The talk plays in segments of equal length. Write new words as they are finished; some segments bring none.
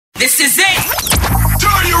This is it!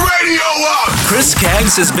 Turn your radio up! Chris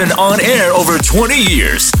Caggs has been on air over 20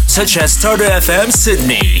 years, such as Starter FM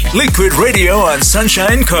Sydney, Liquid Radio on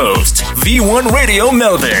Sunshine Coast, V1 Radio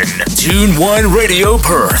Melbourne, Tune 1 Radio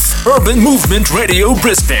Perth, Urban Movement Radio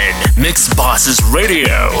Brisbane, Mix Bosses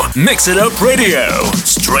Radio, Mix It Up Radio,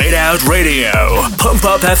 Straight Out Radio, Pump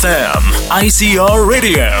Up FM, ICR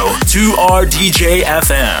Radio, 2RDJ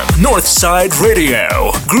FM, Northside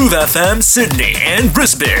Radio, Groove FM Sydney and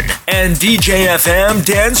Brisbane, and DJ FM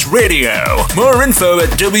Dance Radio. More info at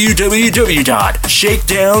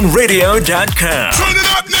www.shakedownradio.com. Turn it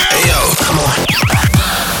up now! Hey yo, come on.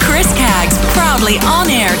 Chris Caggs, proudly on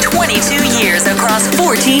air 22 years across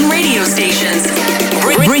 14 radio stations,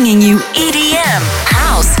 bringing you EDM,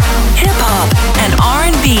 house, hip-hop, and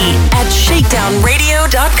R&B at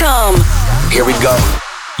ShakeDownRadio.com. Here we go.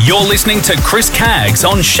 You're listening to Chris Caggs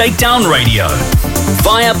on Shakedown Radio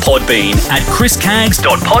via Podbean at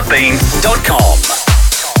chriscaggs.podbean.com.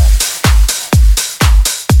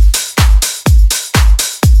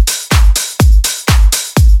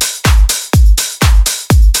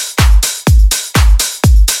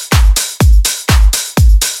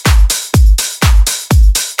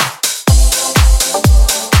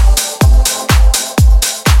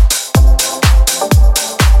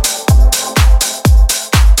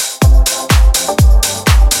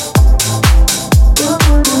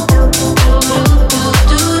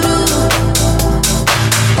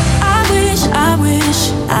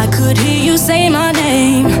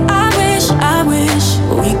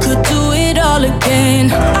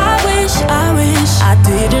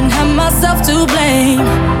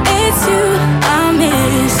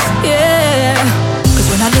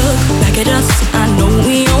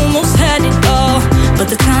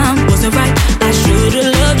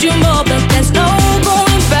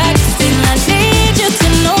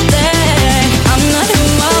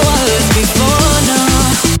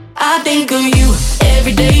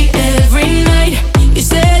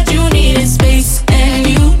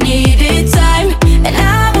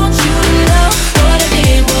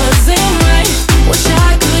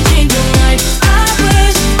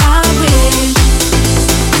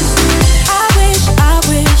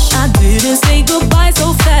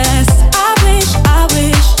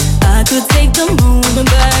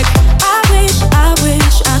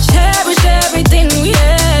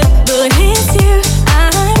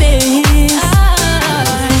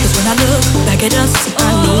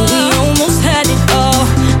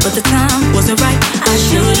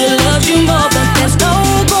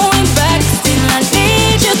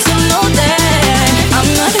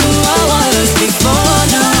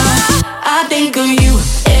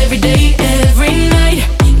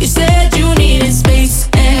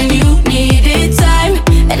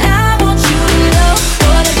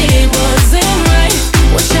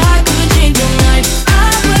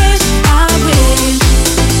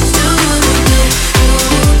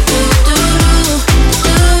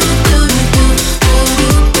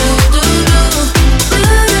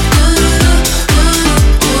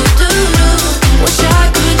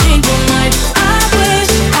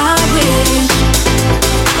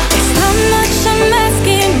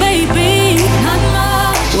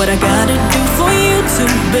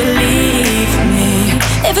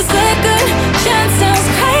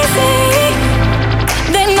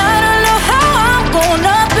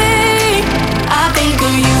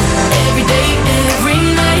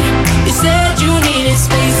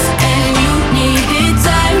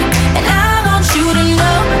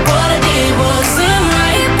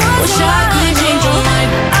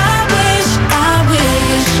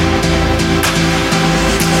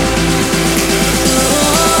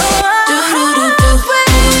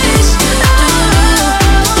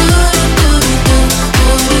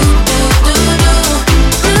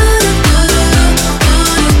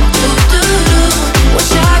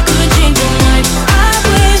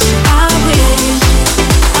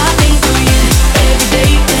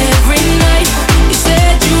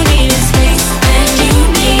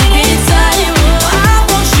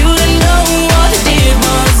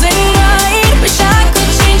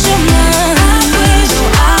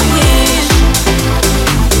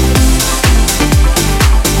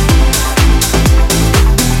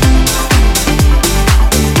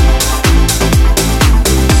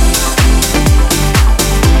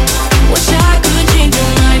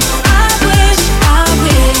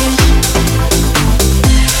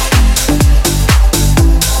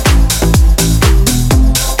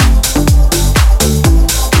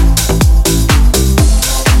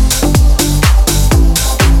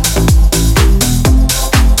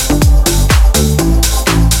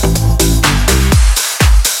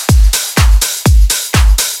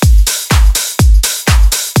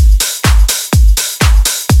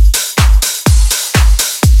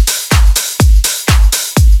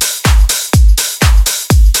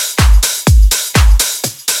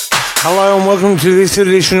 Hello and welcome to this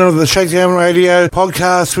edition of the ShakeDown Radio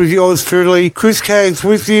podcast with yours truly, Chris Caggs,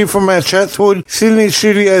 with you from our Chatswood, Sydney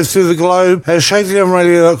studios to the globe at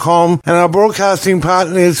shakedownradio.com and our broadcasting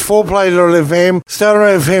partners 4Play.fm,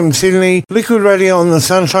 Starter FM Sydney, Liquid Radio on the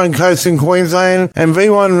Sunshine Coast in Queensland and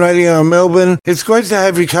V1 Radio in Melbourne. It's great to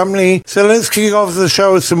have your company, so let's kick off the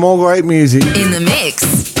show with some more great music. In the mix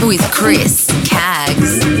with Chris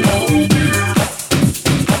Caggs.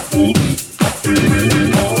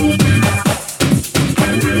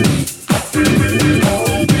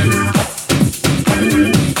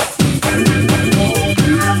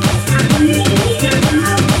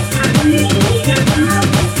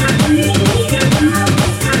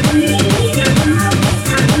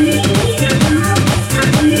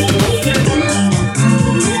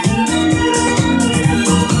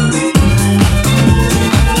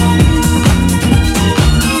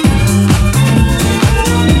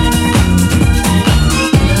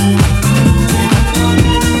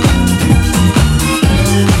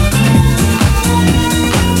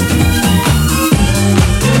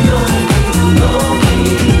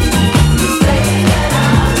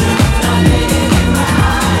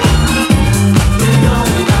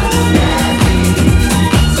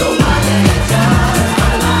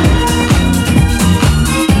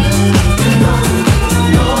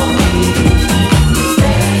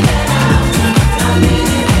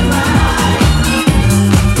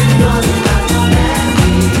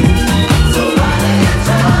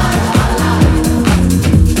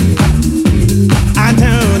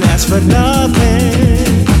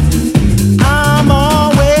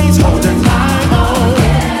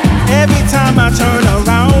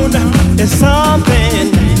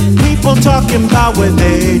 Talking about what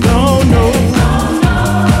they don't know.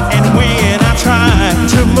 And when I try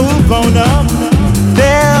to move on up,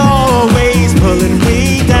 they're always pulling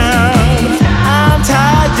me down. I'm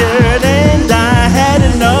tired and I had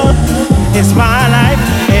enough. It's my life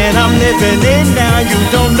and I'm living it now. You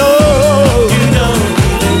don't know. You don't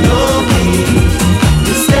even know me.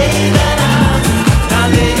 You say that I'm not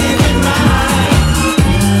living right.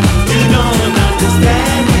 You don't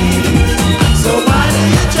understand me. So why do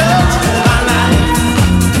you judge?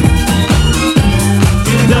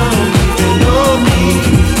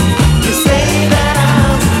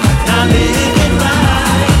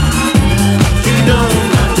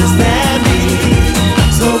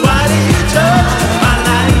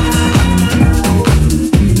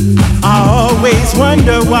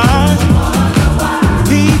 Wonder why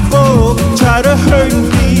people try to hurt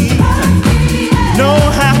me. No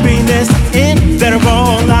happiness in their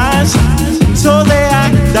own lives, so they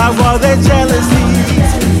act out all their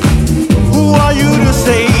jealousies. Who are you to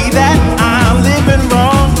say that I'm living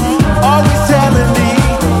wrong? Always telling me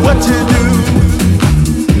what to do.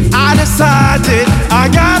 I decided I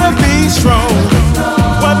gotta be strong.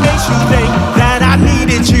 What makes you think that I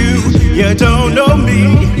needed you? You don't know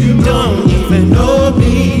me. You don't even know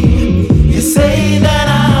me. You say that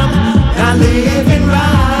I'm not living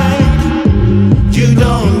right. You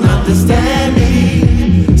don't understand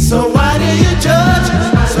me. So why do you judge?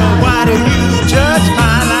 So why do you judge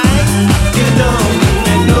my life? You don't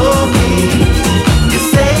even know me. You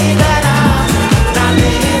say that I'm not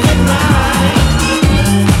living right.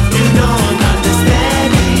 You don't understand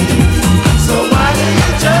me. So why do you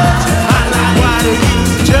judge my life? Why do you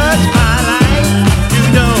judge my life? You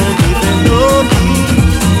don't even know me.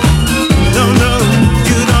 No, no,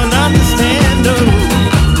 you don't understand, no.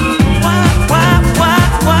 Why?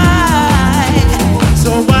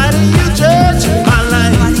 So why do you judge my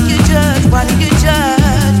life? Why do you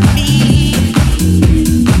judge me?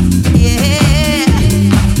 Yeah.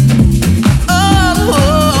 Oh,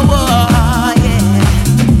 yeah.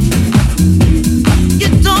 You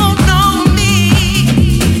don't know me.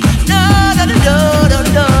 No.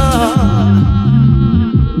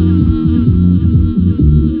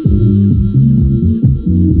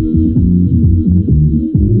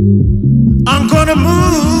 I'm gonna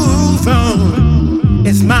move on.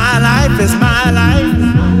 It's my life, it's my life.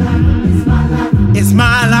 It's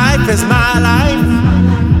my life, it's my life.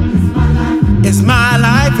 It's my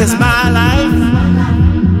life, it's my life.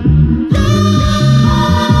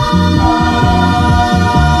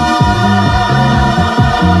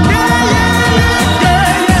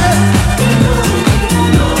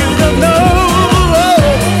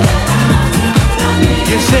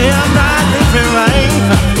 Say I'm not living right.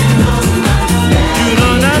 You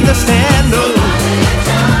don't understand, no.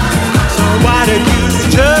 So why do you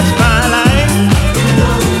judge my life?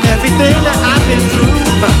 Everything that I've been through,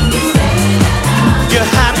 you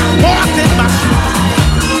haven't walked in my shoes.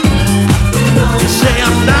 You say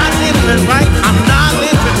I'm not living right. I'm not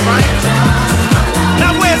living right.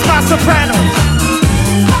 sopranos.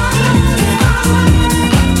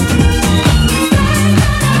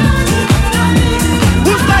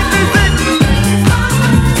 Who's like music?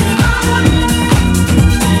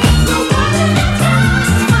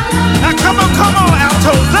 Now come on,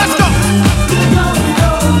 altos, let's go.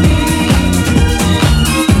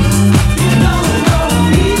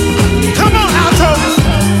 Come on, altos.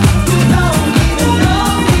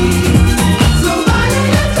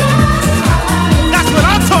 That's what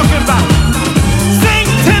I'm talking about. Sing,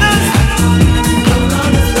 tenors.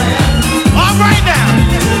 All right now.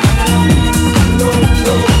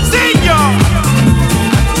 Sing, y'all.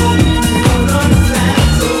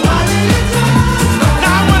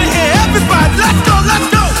 Now I want to hear everybody. Let's go, let's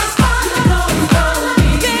go.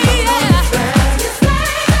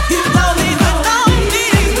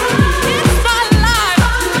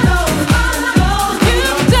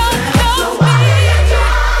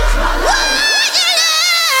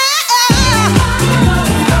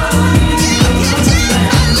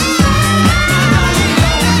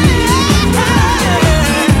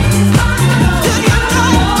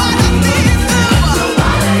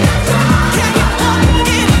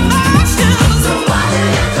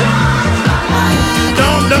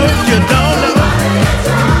 Don't know if you don't know.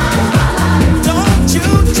 Don't you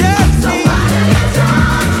just see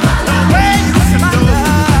the way you can do it.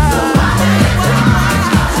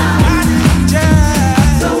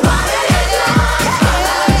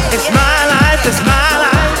 It's my life, it's my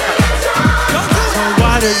life. So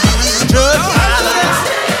why do you judge my life?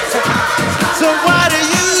 So why do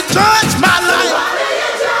you judge my life?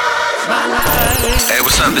 Hey,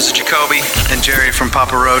 what's up? This is Jacoby and Jerry from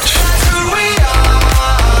Papa Roach.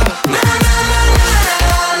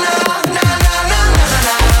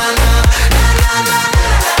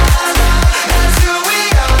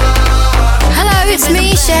 Hello, it's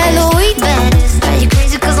me, Cher Lloyd. Are you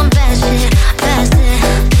crazy 'cause I'm passionate?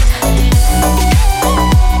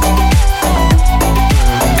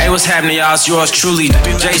 Hey, what's happening, y'all? It's yours truly,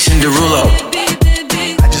 Jason Derulo.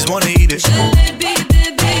 I just wanna eat it.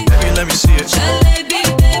 Baby, let me see it.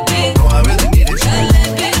 Oh, I really need it.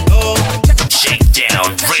 Oh,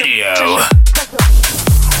 Shakedown Radio.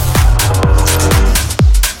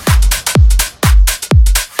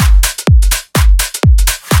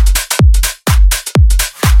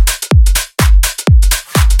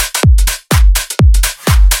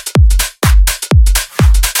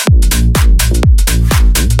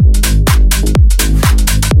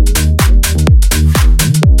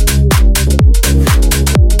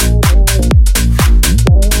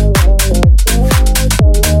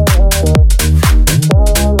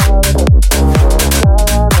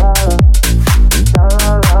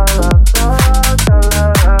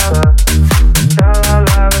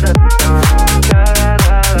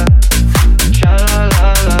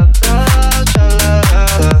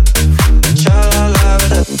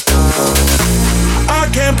 I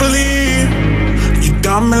can't believe you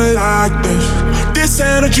got me like this. This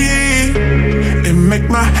energy, it make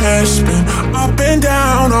my head spin up and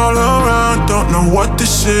down, all around. Don't know what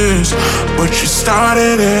this is, but you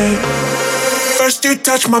started it. First you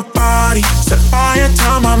touch my body, set fire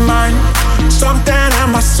to my mind. Something in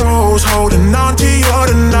my soul's holding on to you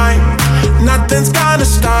tonight. Nothing's gonna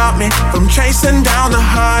stop me from chasing down the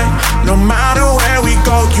high. No matter where we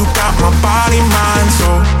go, you got my body, mind,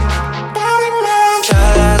 soul.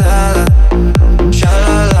 cha-la-la-la,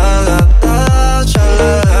 cha-la-la-la,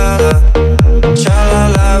 cha-la-la-la,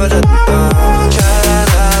 cha-la-la-la,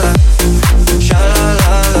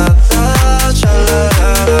 cha-la-la-la, cha-la-la-la,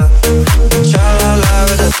 cha-la-la-la,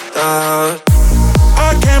 cha-la-la-la.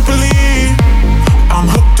 I can't believe I'm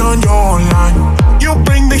hooked on your line. You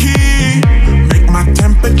bring the heat, make my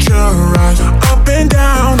temperature rise. Up and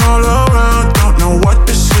down, all around. Don't know what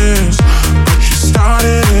this is, but you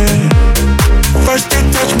started it. First you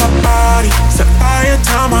touch my body, set fire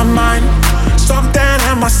to my mind. Something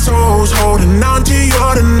in my soul's holding on to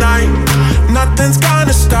you tonight. Nothing's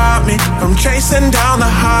gonna stop me from chasing down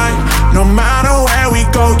the high. No matter where we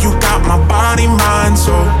go, you got my body, mind,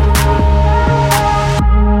 soul.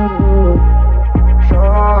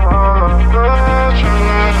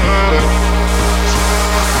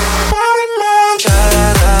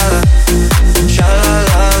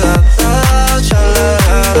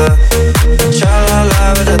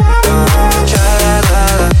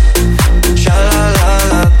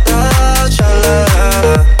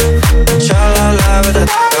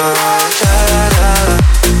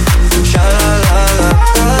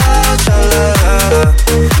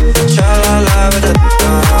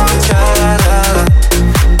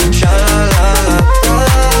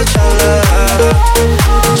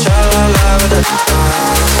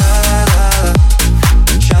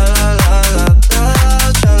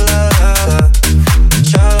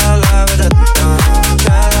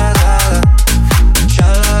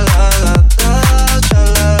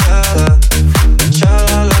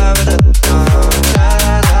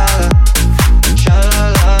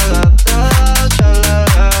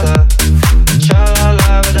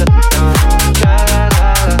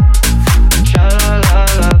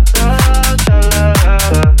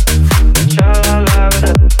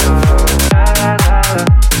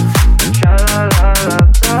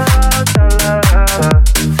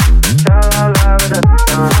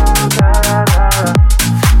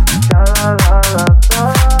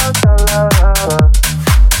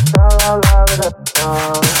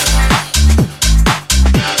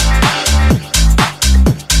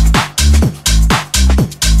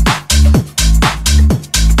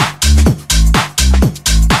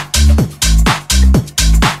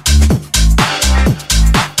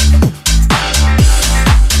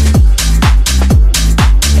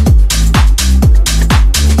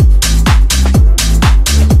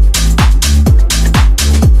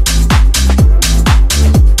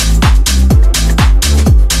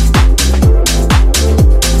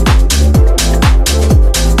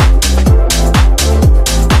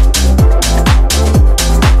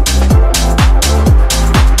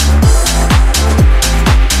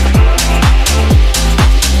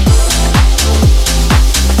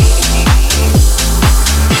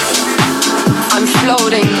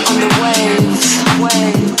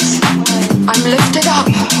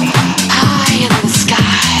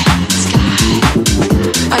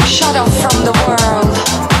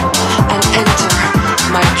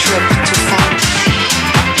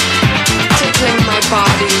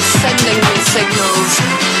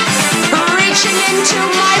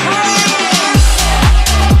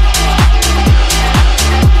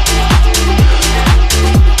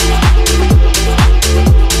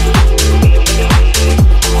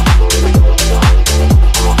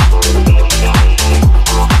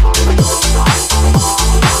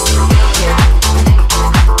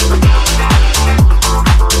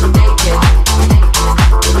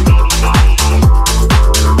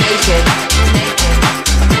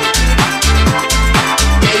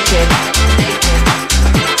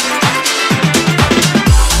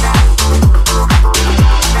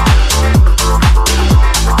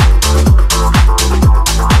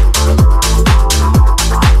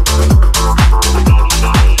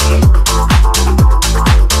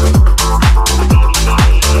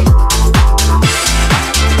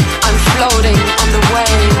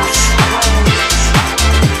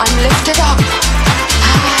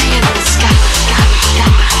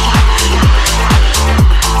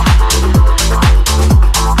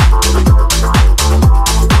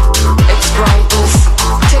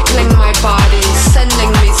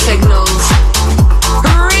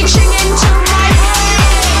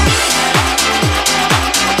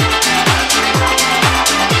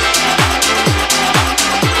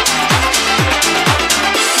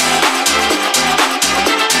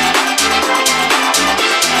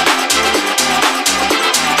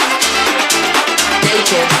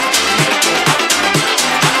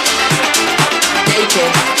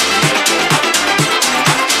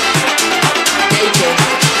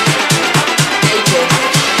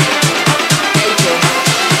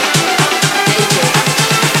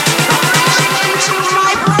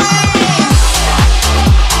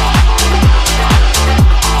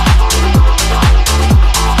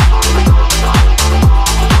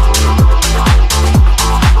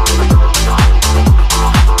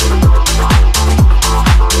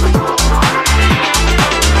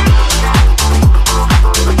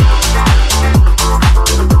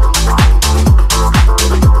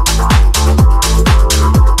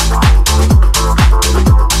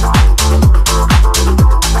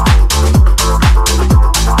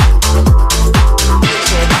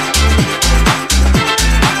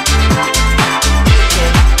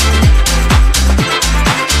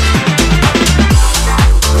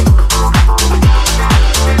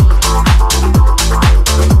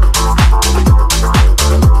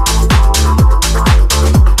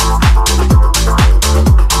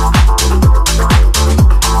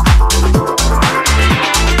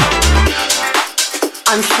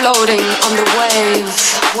 floating on the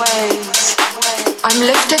waves. I'm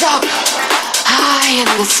lifted up high in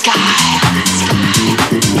the sky.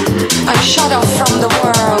 I'm shut off from the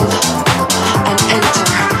world and enter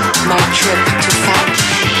my trip to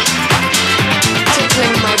fantasy.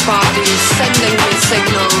 Tickling my body, sending me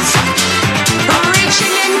signals,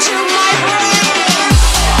 reaching into my brain.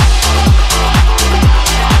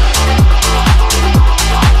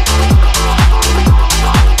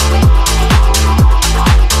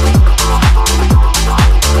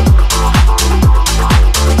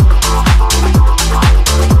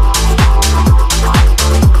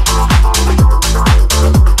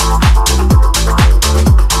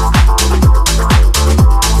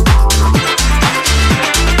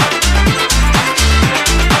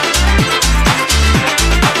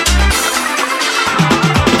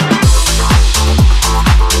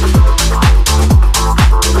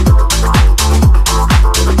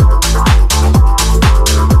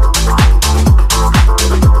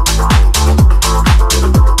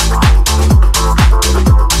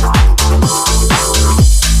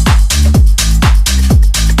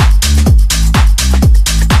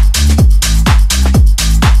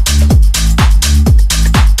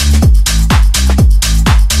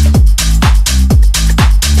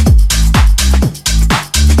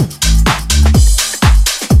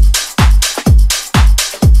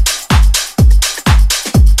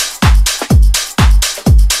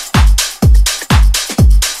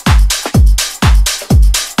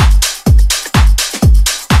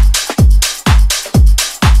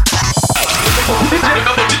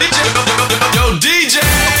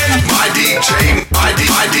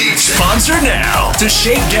 Sponsor now to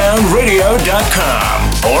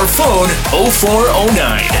ShakeDownRadio.com or phone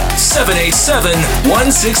 0409 787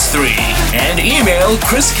 163 and email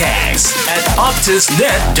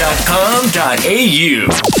chriscags@optusnet.com.au.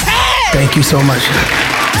 Thank you so much.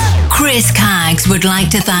 Chris Caggs would like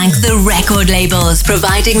to thank the record labels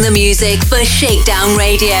providing the music for Shakedown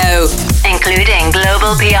Radio, including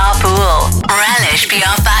Global PR Pool, Relish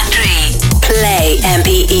PR Factory, Play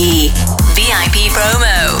MPE, VIP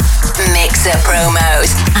Promo, Mixer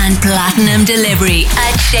Promos, and Platinum Delivery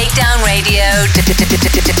at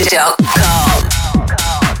ShakeDownRadio.com.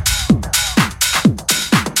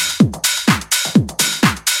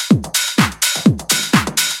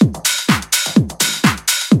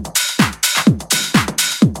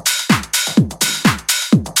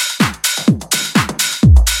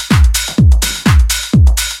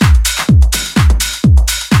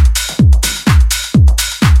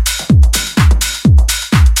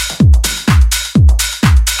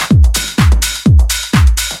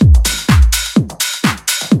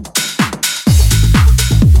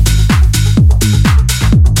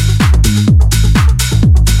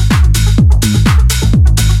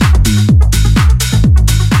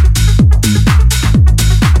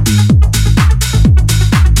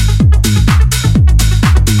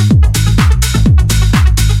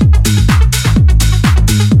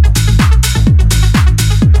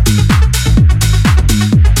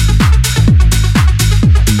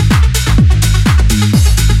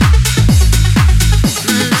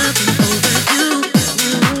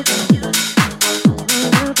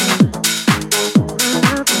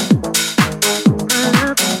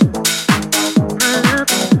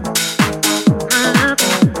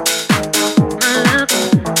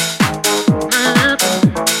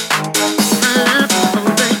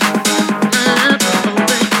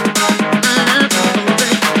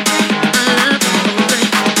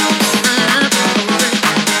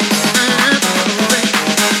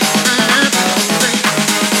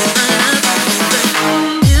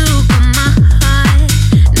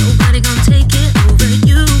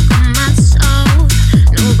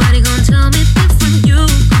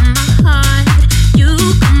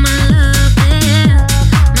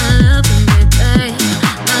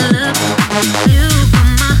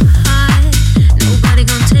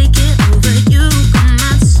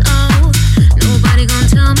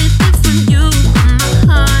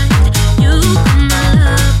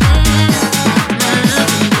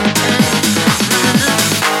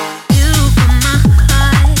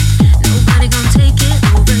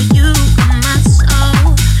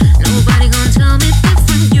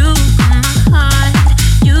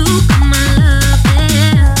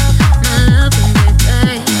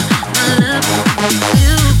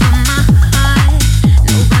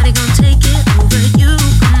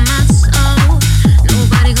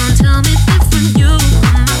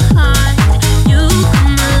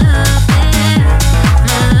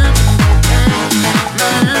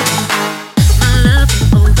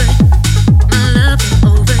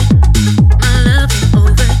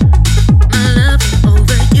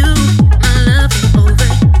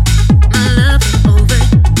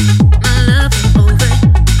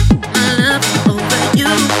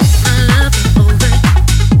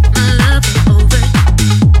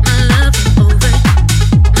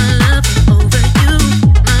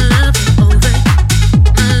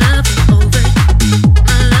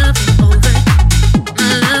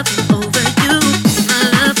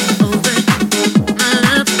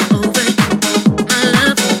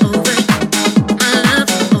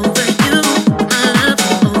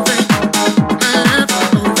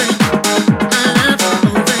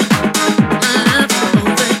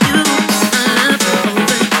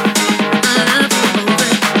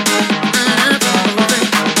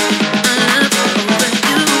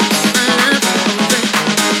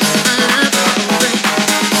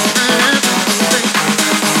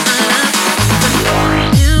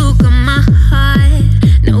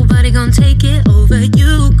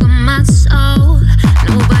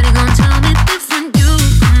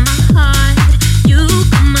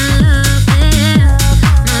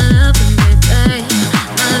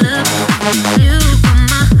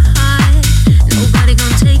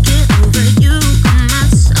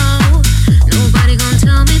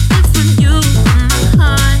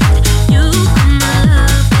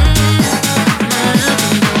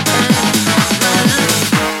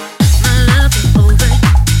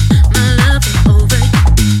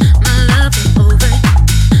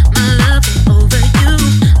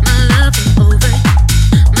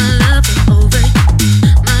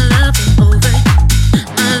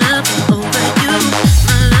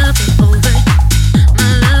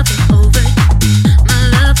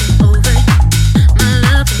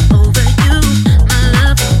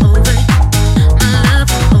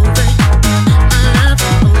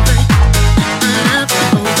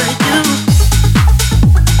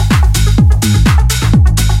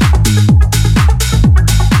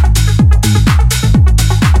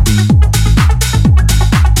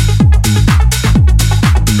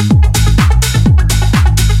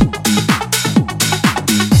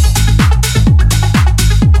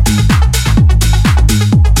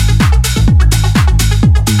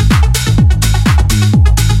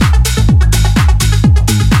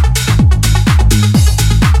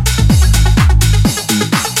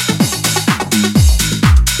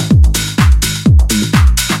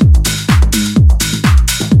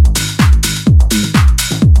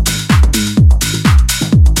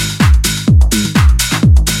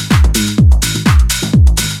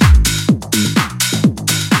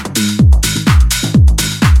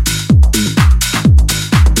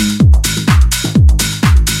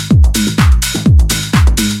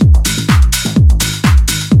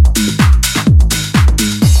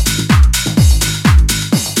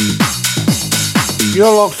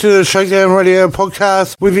 You're locked to the Shakedown Radio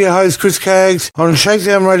podcast with your host Chris Caggs on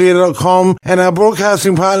ShakeDownRadio.com, and our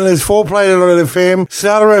broadcasting partners 4Play.FM,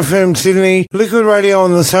 Starter FM Sydney, Liquid Radio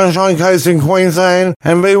on the Sunshine Coast in Queensland,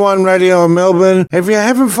 and B1 Radio in Melbourne. If you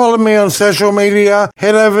haven't followed me on social media,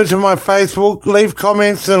 head over to my Facebook, leave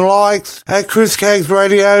comments and likes at Chris Caggs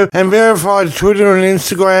Radio, and verified Twitter and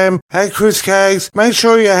Instagram at Chris Caggs. Make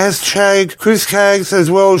sure you hashtag Chris Caggs as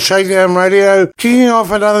well as Shakedown Radio. Kicking off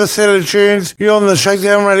another set of tunes, you're on the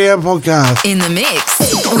Shakedown Radio podcast. In the mix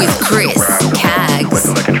with Chris Caggs.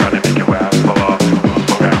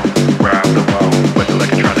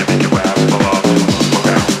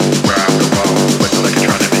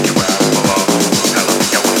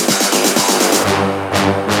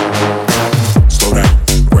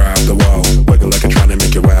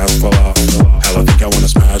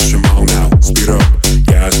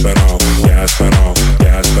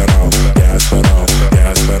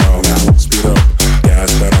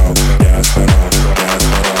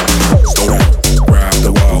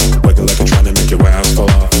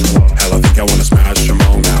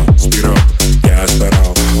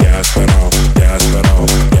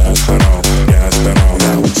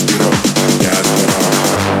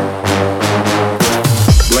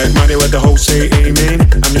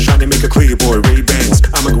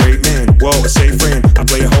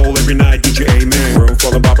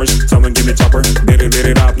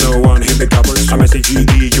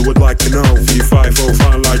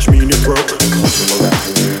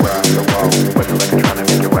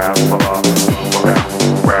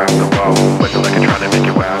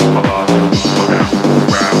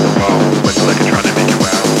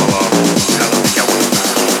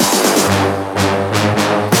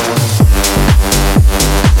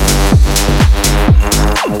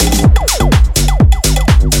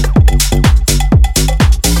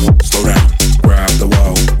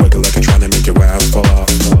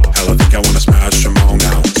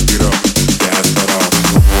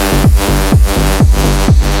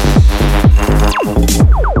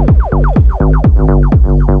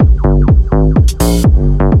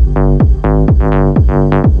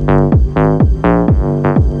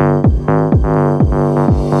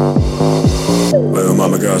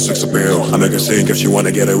 If she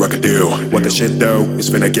wanna get a record deal, what the shit though is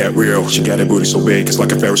finna get real. She got a booty so big it's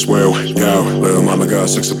like a Ferris wheel. Yo, little mama got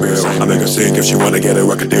 6 a bill. I make her sing if she wanna get a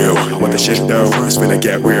record deal. What the shit though is finna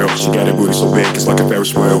get real. She got a booty so big it's like a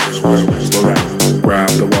Ferris wheel. Slow down, grab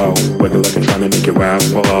the wall, wiggle like I'm trying to make your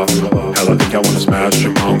ass fall off. Hell, I think I wanna smash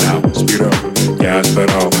your mom now. Speed up, gas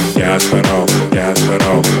pedal, gas pedal, gas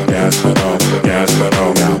pedal, gas pedal, gas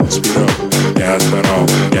pedal now. Speed up, gas pedal,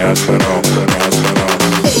 gas pedal, gas pedal.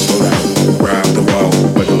 Slow down, grab the wall,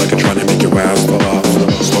 wiggle like I'm trying to make your ass fall off.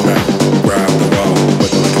 Slow down, grab the wall,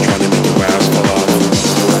 wiggle like I'm trying to make your ass fall off.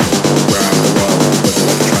 Slow down, grab the wall, wiggle like I'm trying to make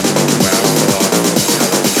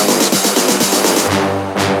your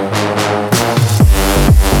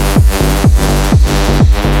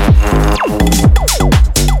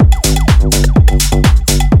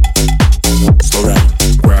ass fall off. Slow down,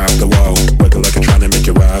 grab the wall, wiggle like I'm trying to make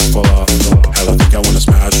your ass fall off. Hell, I think I wanna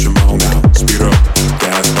smash your mom now. Speed up,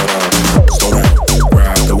 gas pedal. Slow down,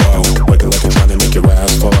 grab the wall, wiggle like I'm trying to make your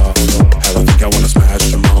ass fall off. Hell, I think I wanna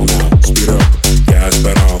smash your mom now. Speed up, gas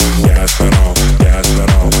pedal, gas pedal, gas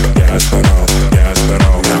pedal, gas pedal, gas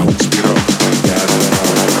pedal now. Speed up, gas pedal.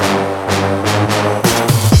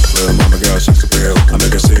 Little mama girl, she's a real. I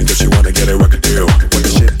make her sing if she wanna get a record deal. What the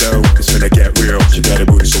shit though, it's finna get real. She got a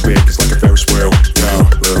booty so big, it's like a Ferris wheel. Yo,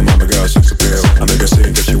 little mama girl, she's a real. I make her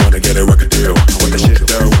sing if she wanna get a record deal. What the shit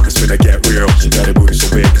though, it's finna get real. She got a booty so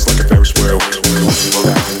big, it's like a Ferris wheel. Slow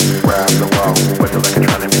down, grab the wall, wiggle like I'm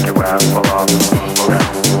trying to make your ass fall off. Slow down,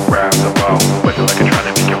 grab the wall, wiggle like I'm trying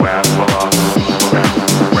to make your ass fall off. Slow down,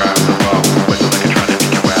 grab the wall, wiggle like I'm trying to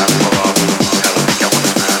make your ass fall off. Hell, I think I wanna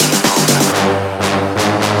smash your mom now.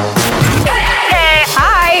 Hey,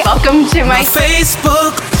 hi! Welcome to my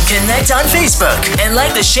Facebook. Connect on Facebook and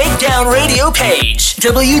like the Shakedown Radio page.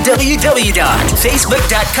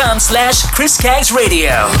 www.facebook.com/Chris Caggs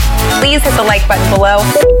Radio. Please hit the like button below.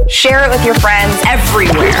 Share it with your friends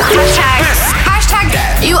everywhere. Hashtag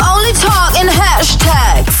You only talk in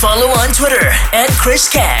hashtag. Follow on Twitter @Chris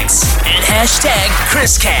Caggs and hashtag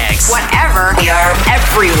Chris Caggs. whatever. We are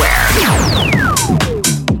everywhere.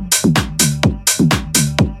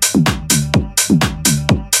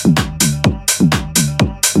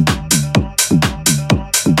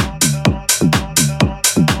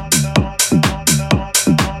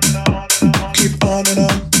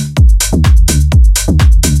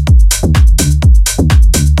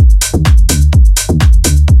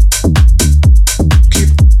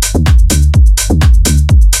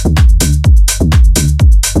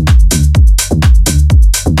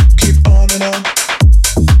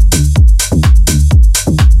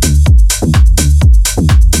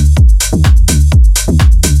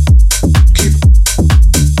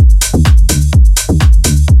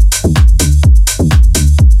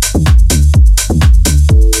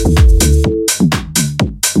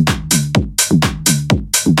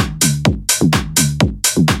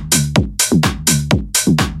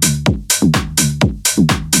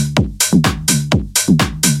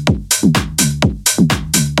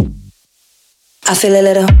 I feel a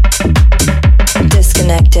little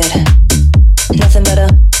disconnected. Nothing better,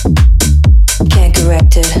 can't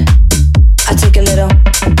correct it. I take a little,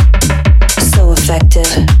 so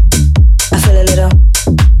effective. I feel a little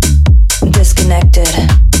disconnected.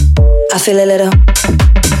 I feel a little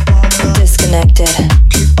disconnected.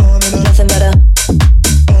 Nothing better,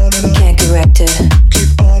 can't correct it.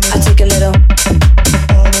 I take a little,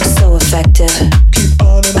 so effective.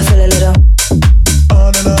 I feel a little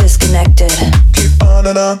disconnected. Keep on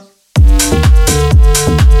and on.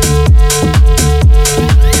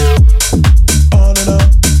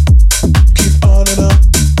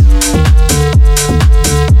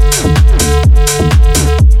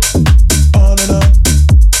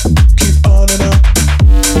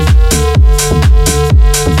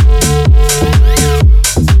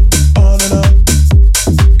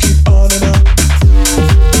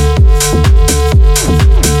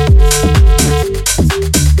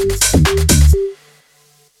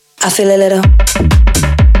 I feel a little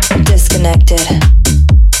disconnected.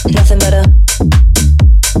 Nothing better,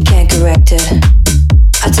 can't correct it.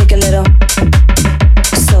 I take a little,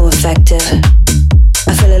 so effective.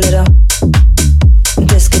 I feel a little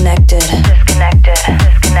disconnected. Disconnected, disconnected,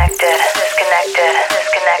 disconnected, disconnected,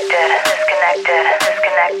 disconnected, disconnected, disconnected,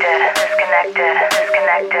 disconnected, disconnected,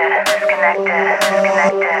 disconnected, disconnected,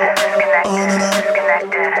 disconnected.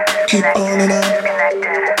 Keep on and on.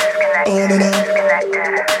 On and on.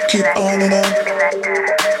 Keep on and on.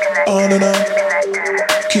 On and on.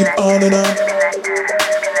 Keep on and on.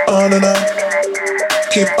 On and on.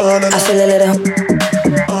 Keep on and on. I feel a little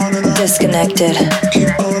disconnected.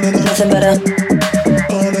 Nothing better,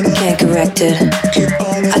 can't correct it.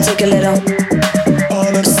 I take a little,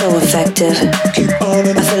 so effective. I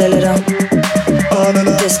feel a little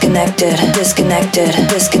disconnected, disconnected,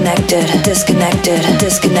 disconnected, disconnected,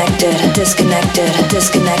 disconnected, disconnected,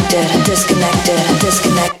 disconnected, disconnected,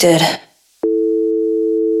 disconnected.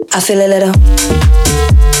 I feel a little.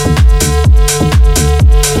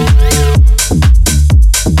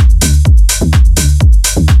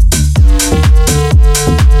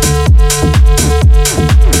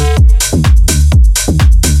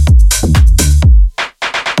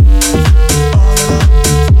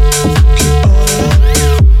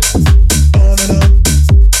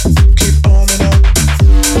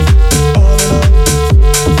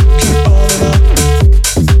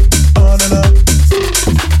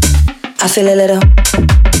 I feel a little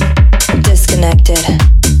disconnected.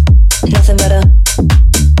 Nothing better,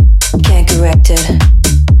 can't correct it.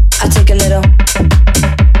 I take a little,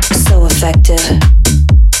 so effective.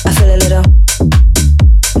 I feel a little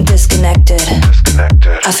disconnected.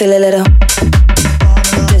 I feel a little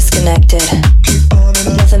disconnected.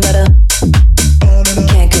 Nothing better,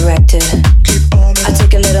 can't correct it. I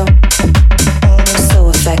take a little, so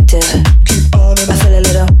effective. I feel a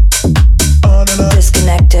little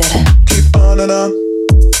disconnected. On and on.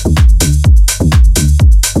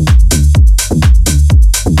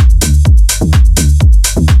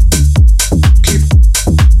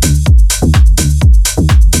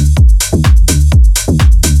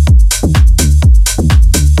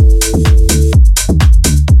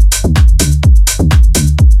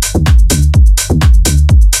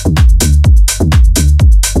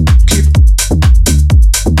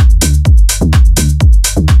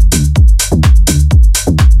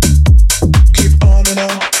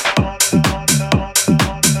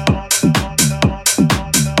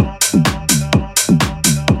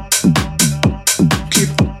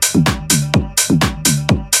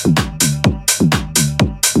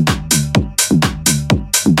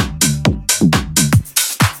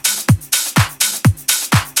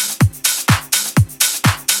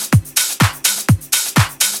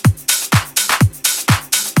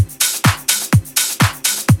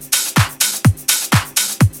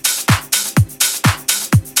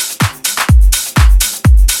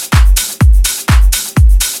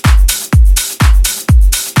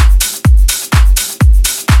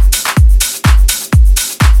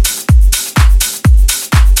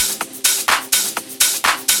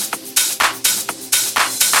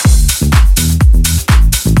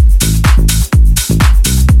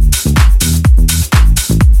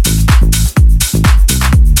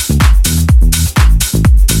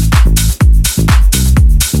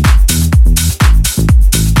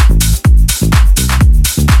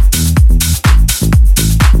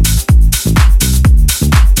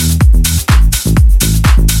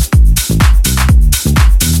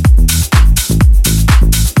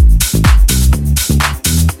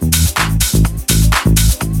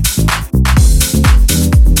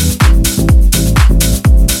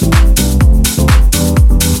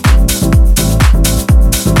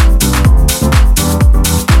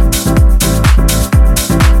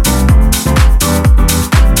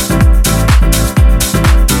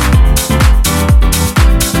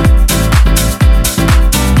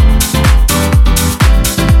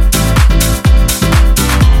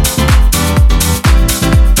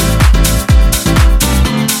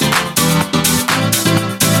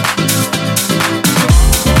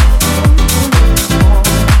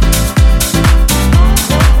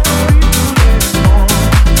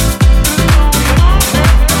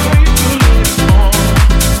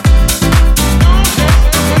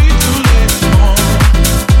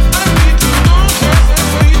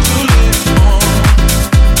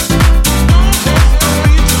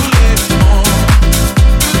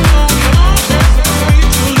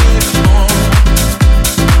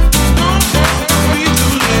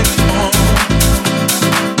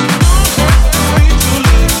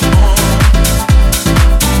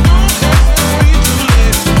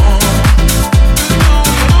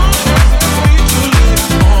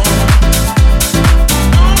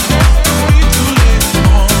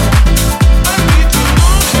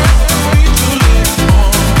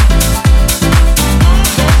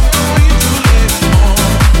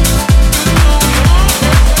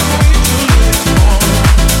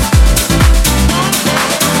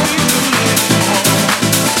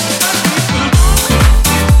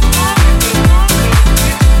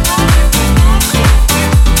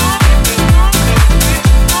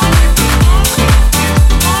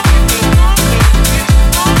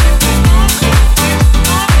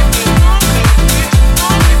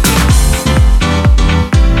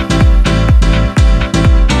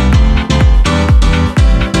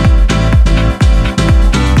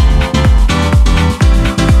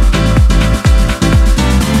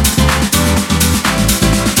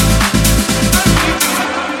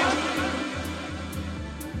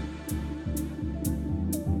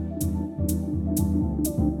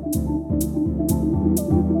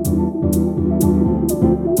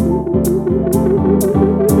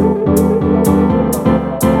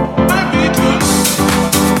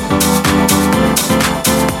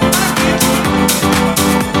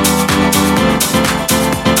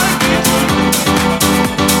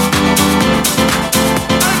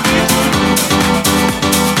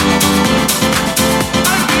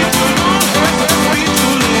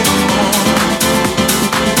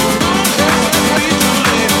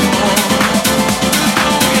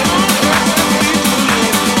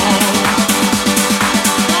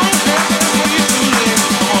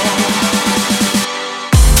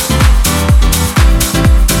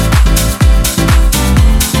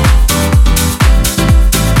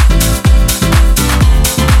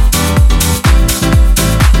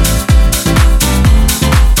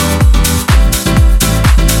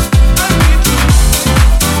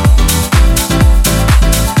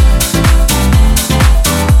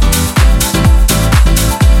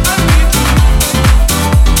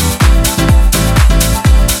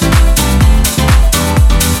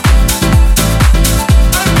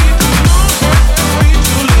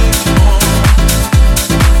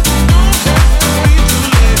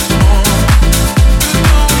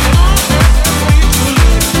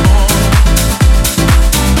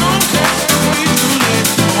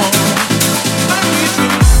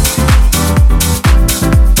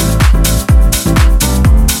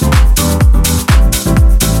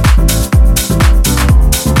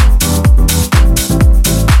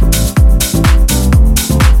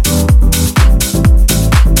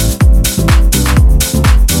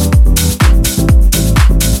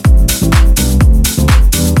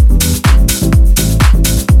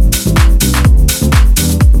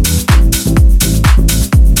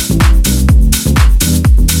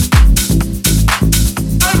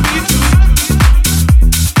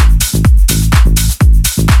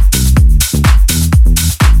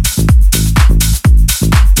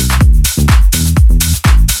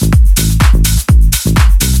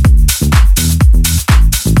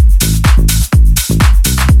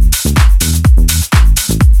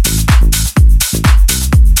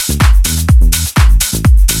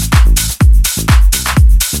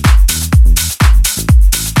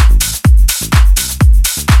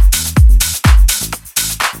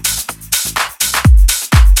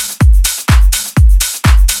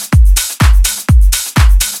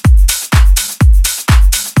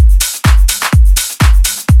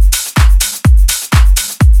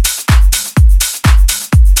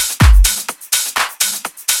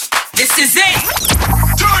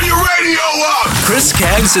 Chris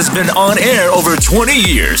Caggs has been on air over 20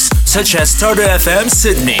 years, such as Starter FM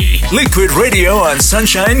Sydney, Liquid Radio on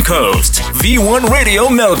Sunshine Coast, V1 Radio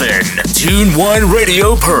Melbourne, Tune 1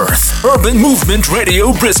 Radio Perth, Urban Movement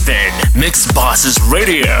Radio Brisbane, Mix Bosses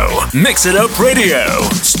Radio, Mix It Up Radio,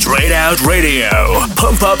 Straight Out Radio,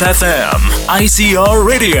 Pump Up FM, ICR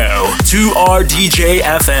Radio, 2RDJ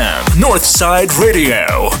FM, Northside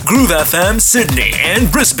Radio, Groove FM Sydney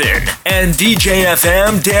and Brisbane, and DJ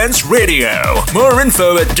FM Dance Radio. More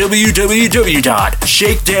info at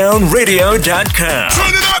www.shakedownradio.com. Turn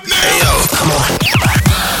it up now! Hey, yo, come on.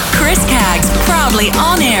 Chris Caggs, proudly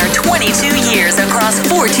on air 22 years across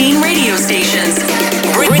 14 radio stations,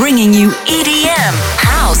 bringing you EDM,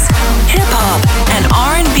 house, hip-hop, and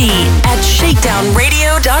R&B at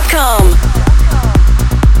ShakeDownRadio.com.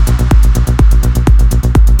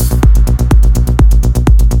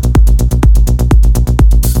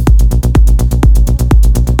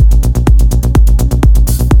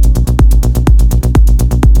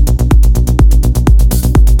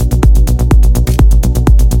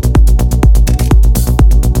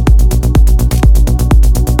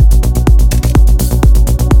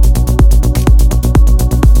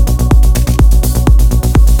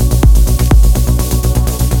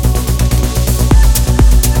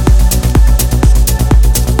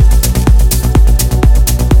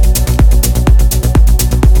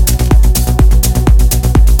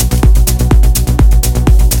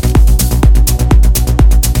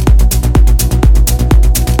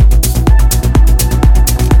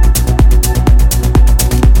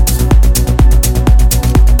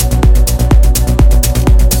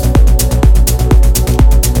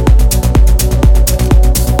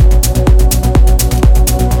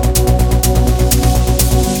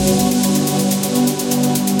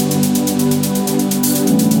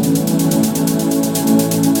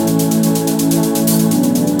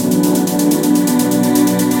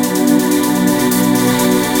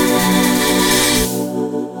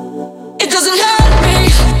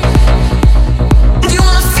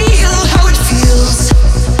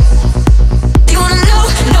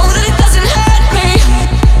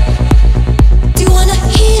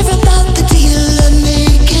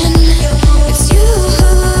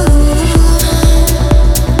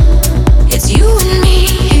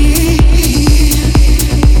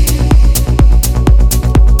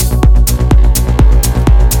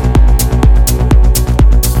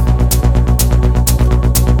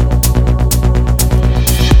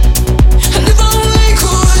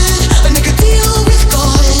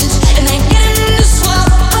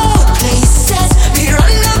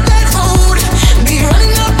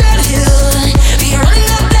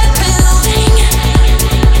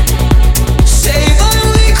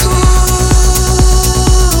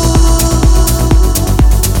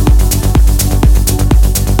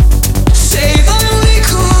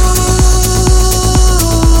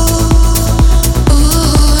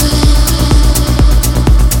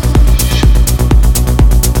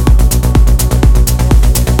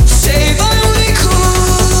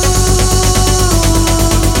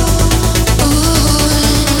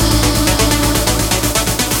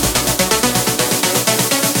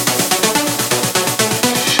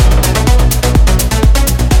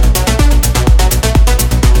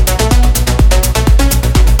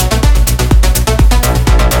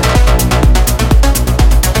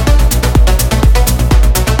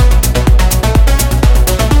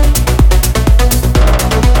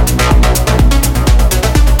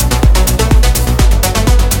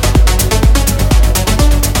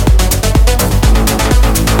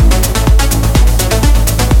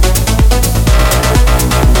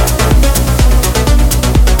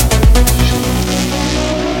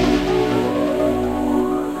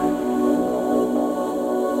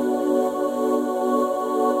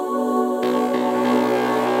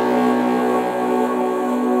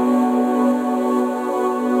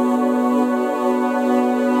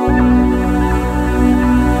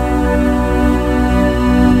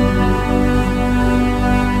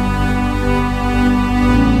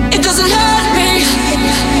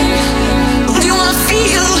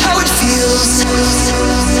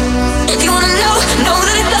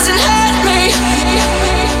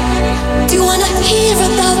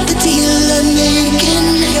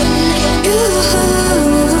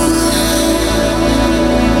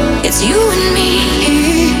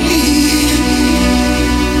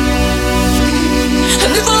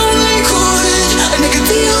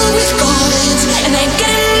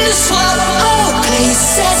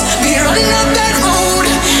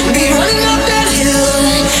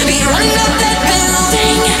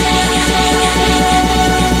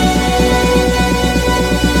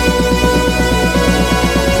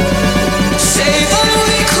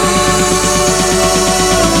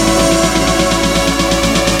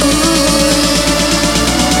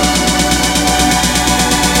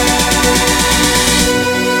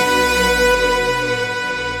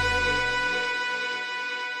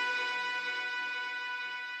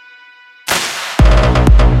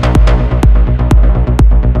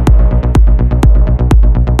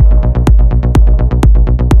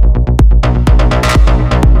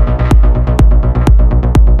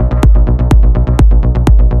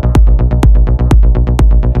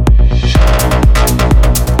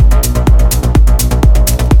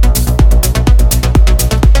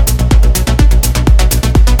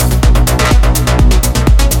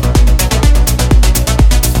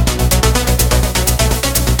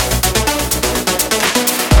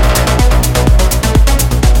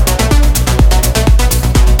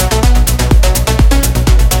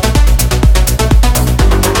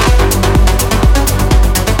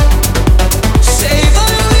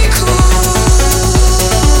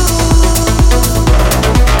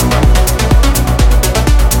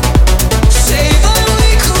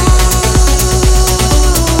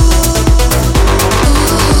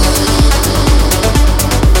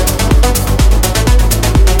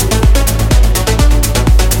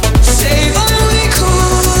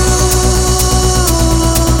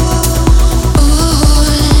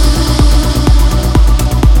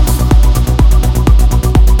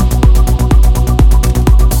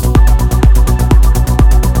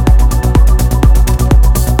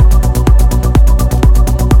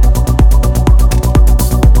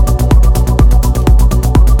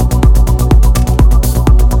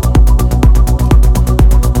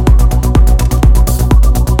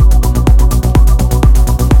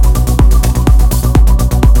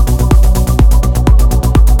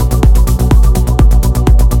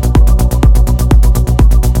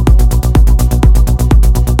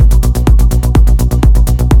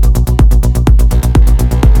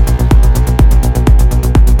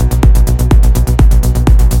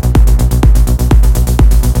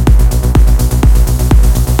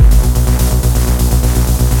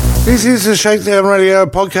 This is the Shakedown Radio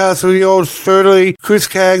podcast with yours truly, Chris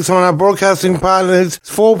Caggs, on our broadcasting partners,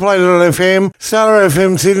 4Play.fm, Stellar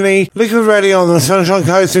FM Sydney, Liquid Radio on the Sunshine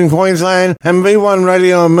Coast in Queensland, and B1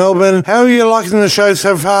 Radio in Melbourne. How are you liking the show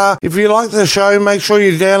so far? If you like the show, make sure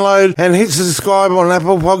you download and hit subscribe on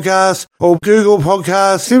Apple Podcasts or Google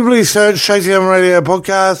Podcasts. Simply search Shakedown Radio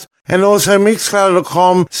Podcast. And also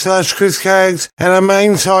mixcloud.com/Chris Caggs and our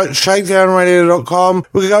main site shakedownradio.com.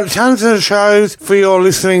 We've got tons of shows for your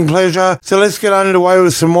listening pleasure, so let's get underway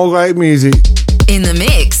with some more great music. In the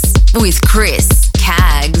mix with Chris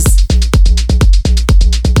Caggs.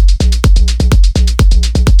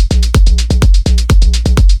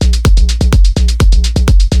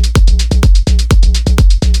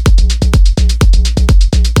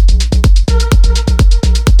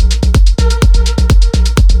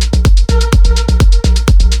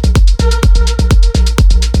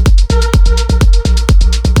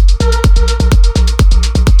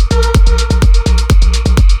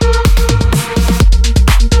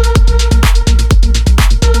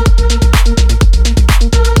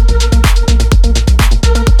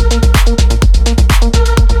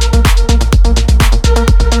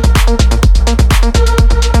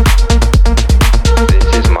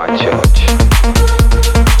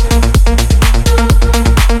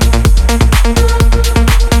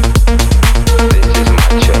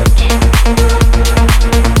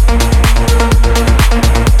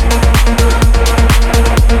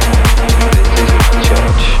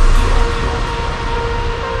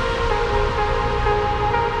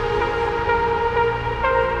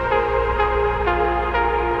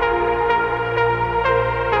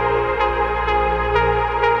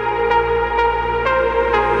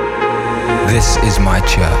 This is my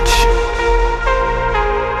church.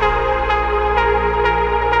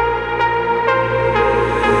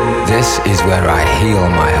 This is where I heal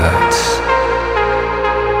my hurts.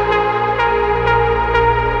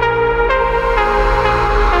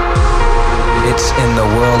 It's in the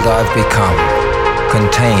world I've become,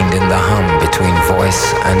 contained in the hum between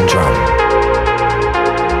voice and drum.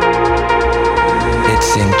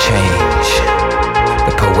 It's in change,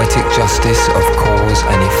 the poetic justice of cause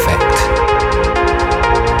and effect.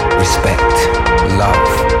 Respect, love,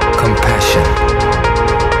 compassion.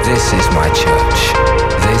 This is my church.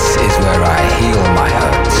 This is where I heal my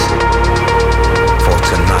hurts. For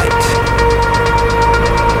tonight,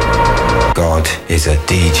 God is a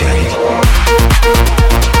DJ.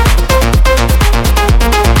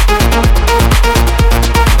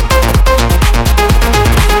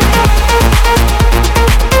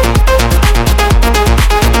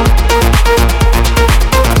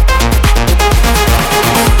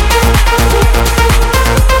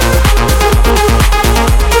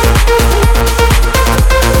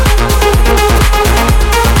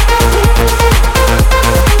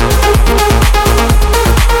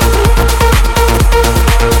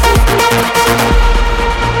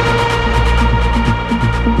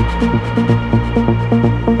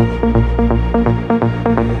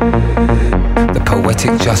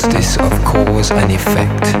 Justice of cause and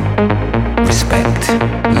effect. Respect,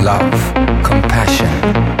 love, compassion.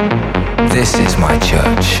 This is my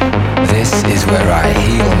church. This is where I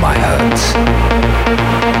heal my hurts.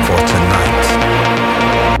 For tonight,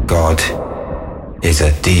 God is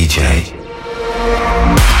a DJ.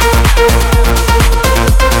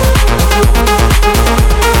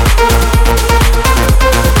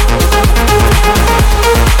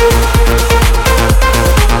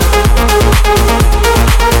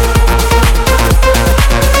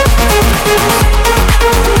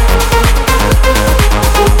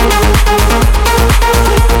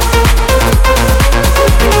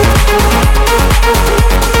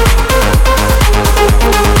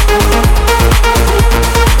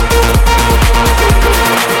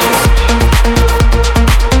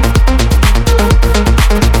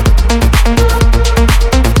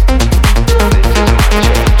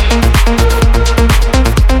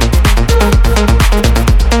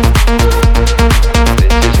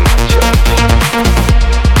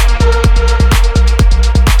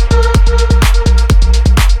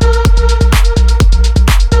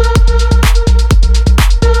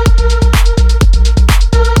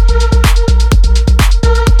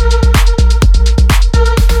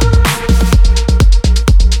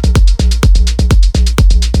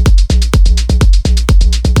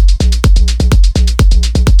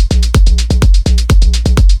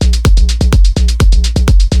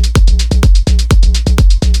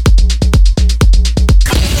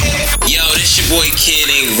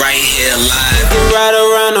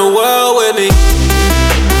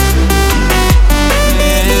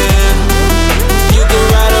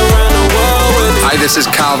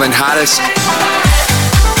 Calvin Harris.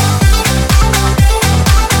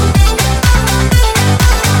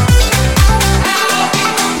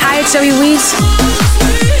 Hi, it's Zoe Weeds.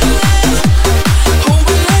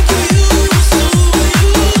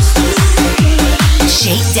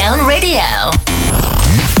 Shakedown Radio.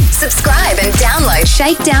 Subscribe and download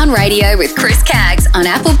Shakedown Radio with Chris Caggs on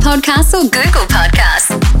Apple Podcasts or Google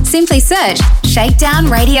Podcasts. Simply search Shakedown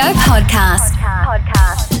Radio Podcast.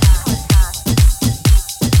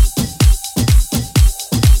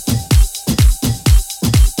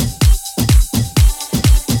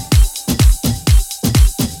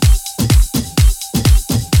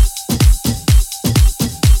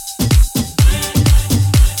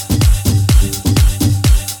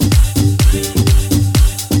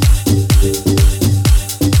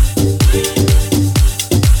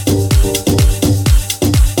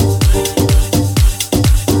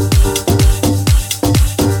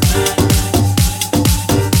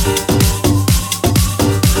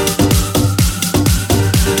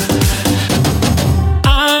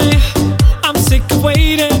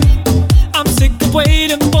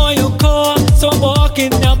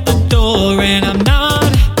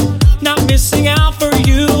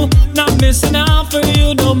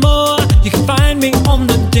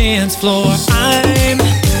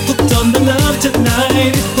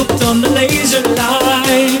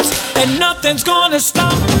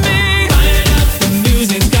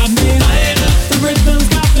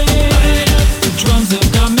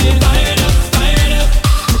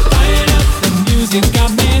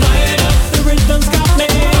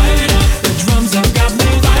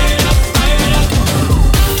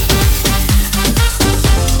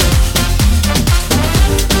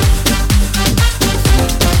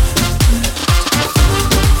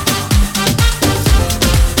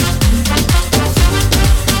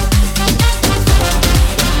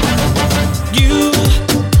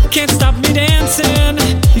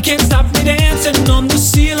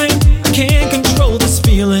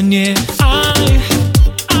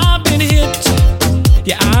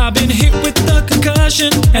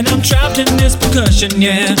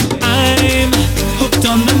 Yeah, I'm hooked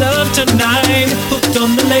on the love tonight, hooked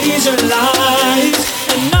on the laser lights,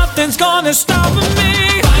 and nothing's gonna stop me.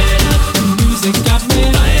 The music got me,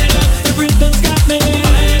 the rhythm's got me,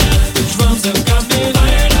 the drums have got me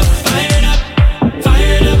fired up, fired up,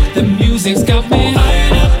 fired up. The music's got me fired up, the rhythm's got me fired up, the drums have got me fired up, fired up. The music's got me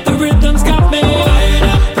fired up, the rhythm's got me fired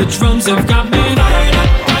up, the drums have got me fired up.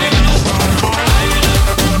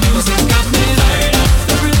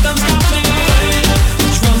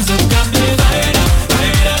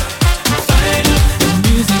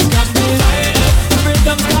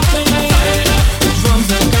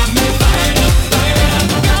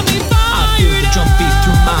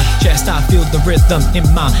 I feel the rhythm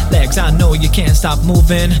in my legs. I know you can't stop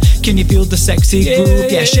moving. Can you feel the sexy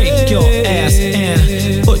groove? Yeah, shake your ass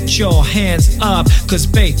and put your hands up. Cause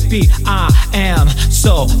baby, I am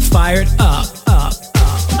so fired up, up,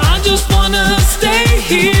 up. I just wanna stay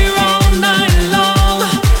here all night long,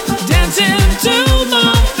 dancing to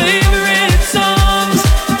my favorite songs.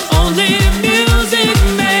 Only music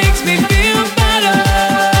makes me feel better.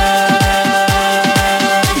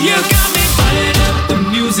 You got me fired up, the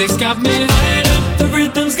music's got me fired up, the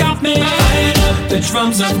rhythm's got me fired up, the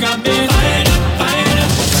drums have got me fired up, fired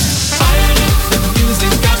up, fired up. The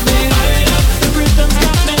music's got me fired up, the rhythm's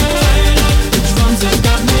got me fired up, the drums have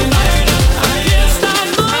got me fired up. I can't stop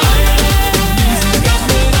moving. The music's got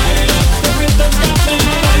me fired up, the rhythm's got me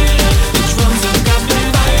fired up, the drums have got me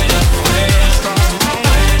fired up, fired up,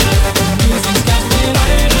 fired up. The music's got me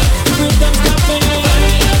fired up, the rhythm's got me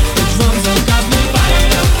fired up, the drums have got me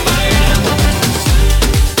fired up, fired up.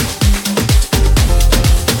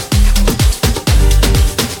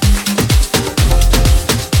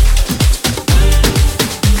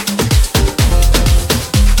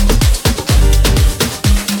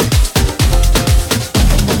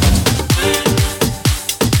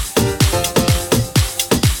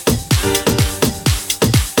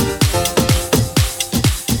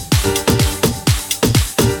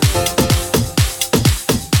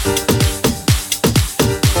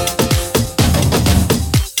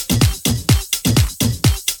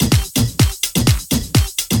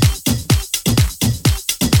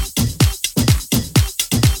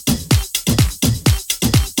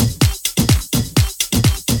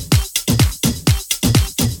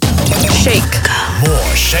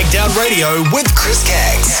 Shakedown Radio with Chris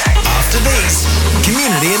Caggs. After these,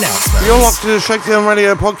 community announcements. You're locked to the Shakedown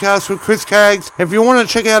Radio podcast with Chris Caggs. If you want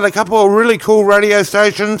to check out a couple of really cool radio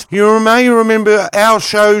stations, you may remember our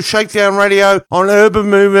show, Shakedown Radio, on Urban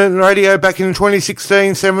Movement Radio back in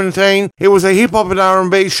 2016-17. It was a hip-hop and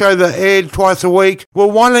R&B show that aired twice a week.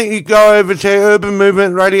 Well, why don't you go over to Urban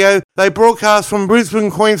Movement Radio? They broadcast from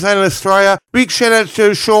Brisbane, Queensland, Australia. Big shout out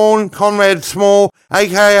to Sean Conrad Small,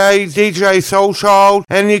 aka DJ Soulchild,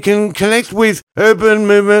 and you can connect with Urban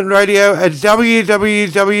Movement Radio at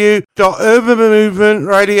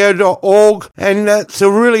www.urbanmovementradio.org, and that's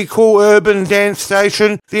a really cool urban dance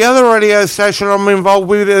station. The other radio station I'm involved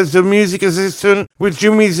with as a music assistant with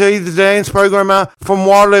Jimmy Z, the dance programmer from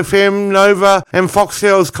Wild FM, Nova and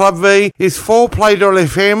Foxtel's Club V, is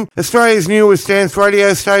 4play.fm, Australia's newest dance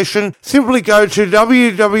radio station. Simply go to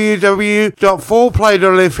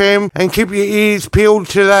www.4play.fm and keep your ears peeled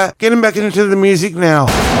to that. Getting back into the music now.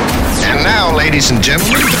 And now, ladies and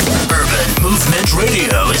gentlemen, Urban Movement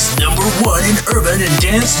Radio is number one in urban and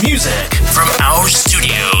dance music from our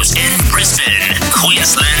studios in Brisbane,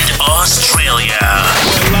 Queensland, Australia.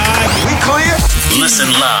 We clear?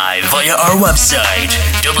 Listen live via our website,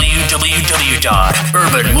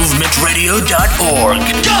 www.urbanmovementradio.org.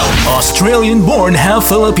 Go! Australian-born, half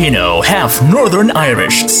Filipino, half Northern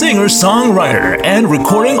Irish singer-songwriter and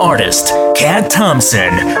recording artist, Kat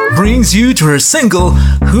Thompson, brings you to her single,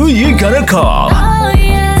 Who You Gonna Call? Oh,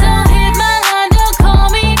 yeah.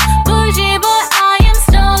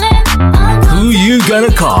 Who You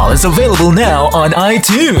Gonna Call is available now on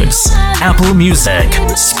iTunes, Apple Music,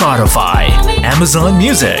 Spotify, Amazon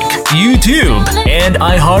Music, YouTube, and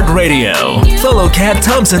iHeartRadio. Follow Kat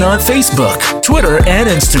Thompson on Facebook, Twitter, and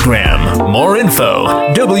Instagram. More info,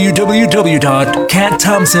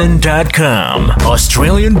 www.katthompson.com.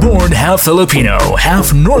 Australian-born, half Filipino,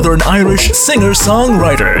 half Northern Irish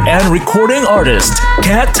singer-songwriter and recording artist,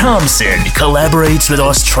 Kat Thompson collaborates with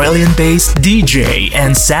Australian-based DJ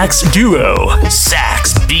and sax duo,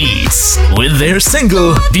 Sax Beats, with their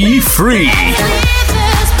single, Be Free.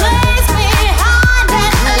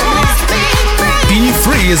 Be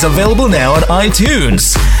Free is available now on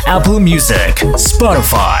iTunes, Apple Music,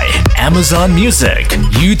 Spotify, Amazon Music,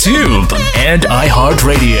 YouTube, and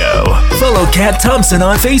iHeartRadio. Follow Kat Thompson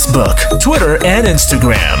on Facebook, Twitter, and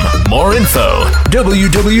Instagram. More info,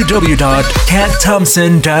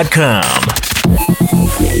 www.katthompson.com.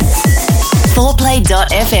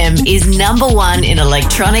 4play.fm is number one in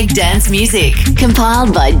electronic dance music.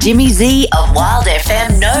 Compiled by Jimmy Z of Wild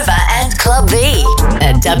FM, Nova and Club V.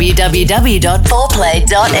 At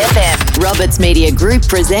www.4play.fm. Roberts Media Group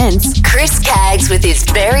presents Chris Caggs with his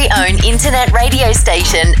very own internet radio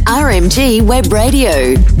station, RMG Web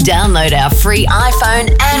Radio. Download our free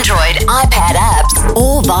iPhone, Android, iPad apps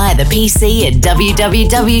or via the PC at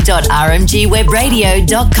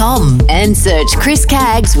www.rmgwebradio.com and search Chris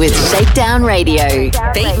Caggs with Shakedown Radio.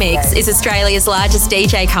 Beat Mix is Australia's largest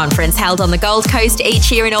DJ conference held on the Gold Coast each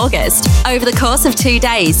year in August. Over the course of 2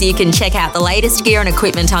 days, you can check out the latest gear and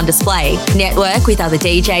equipment on display, network with other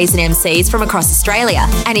DJs and MCs from across Australia,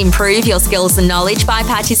 and improve your skills and knowledge by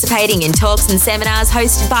participating in talks and seminars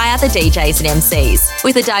hosted by other DJs and MCs.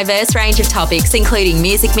 With a diverse range of topics including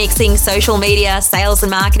music mixing, social media, sales and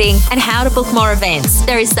marketing, and how to book more events,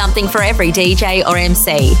 there is something for every DJ or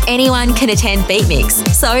MC. Anyone can attend Beat Mix,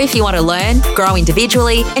 so if you want to learn, grow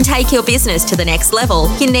individually, and take your business to the next level,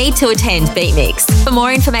 you need to attend Beat Mix. For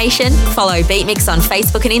more information, follow Beat Mix on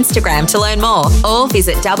Facebook and Instagram to learn more, or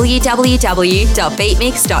visit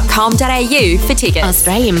www.beatmix.com.au for tickets.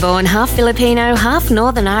 Australian-born, half Filipino, half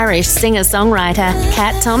Northern Irish singer-songwriter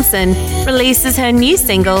Kat Thompson releases her new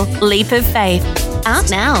single, Leap of Faith, out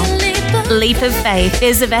now. Leap of Faith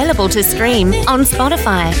is available to stream on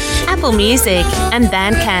Spotify, Apple Music, and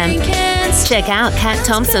Bandcamp. Check out Kat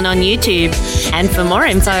Thompson on YouTube. And for more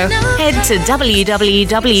info, head to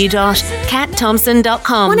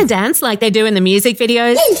www.katthompson.com. Want to dance like they do in the music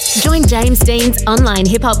videos? Join James Dean's online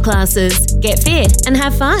hip-hop classes. Get fit and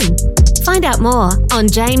have fun. Find out more on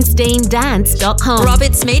jamesdeandance.com.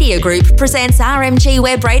 Roberts Media Group presents RMG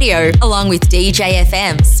Web Radio along with DJ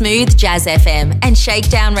FM, Smooth Jazz FM, and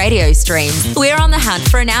Shakedown radio streams. We're on the hunt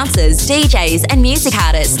for announcers, DJs, and music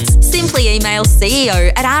artists. Simply email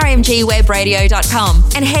CEO@rmgwebradio.com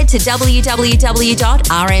and head to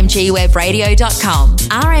www.rmgwebradio.com.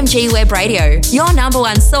 RMG Web Radio, your number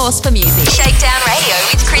one source for music. Shakedown Radio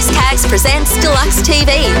with Chris Caggs presents Deluxe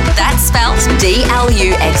TV. That's spelt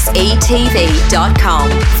DLUXETV.com.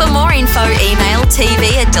 For more info, email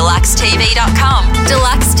tv@deluxetv.com.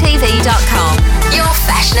 Deluxetv.com, your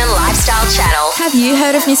fashion and lifestyle channel. Have you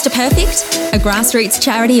heard of Mr. Perfect, a grassroots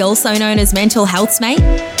charity also known as Mental Health's Mate?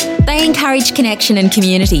 They encourage connection and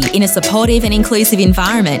community in a supportive and inclusive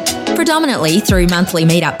environment, predominantly through monthly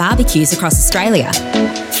meet-up barbecues across Australia.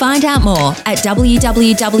 Find out more at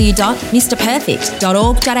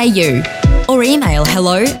www.mrperfect.org.au or email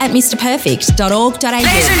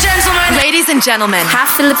hello@mrperfect.org.au. Ladies and gentlemen,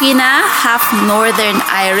 half Filipina, half Northern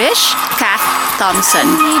Irish, Kat Thompson.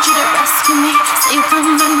 Need you to rescue me, so you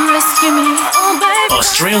come and rescue me. Oh, baby.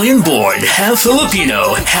 Australian-born, half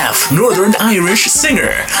Filipino, half Northern Irish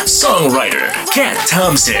singer, songwriter Kat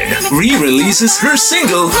Thompson re-releases her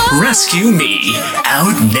single "Rescue Me"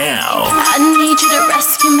 out now. I need you to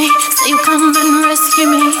rescue me, so you come and rescue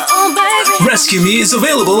me. Oh, baby. Rescue Me is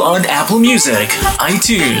available on Apple Music,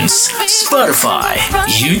 iTunes, Spotify,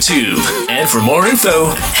 YouTube, and for more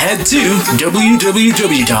info, head to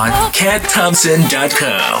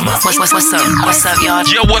www.catthompson.com. What's up, y'all?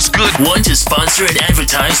 Yo, what's good? Want to sponsor and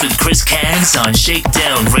advertise with Chris Caggs on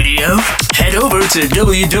ShakeDown Radio? Head over to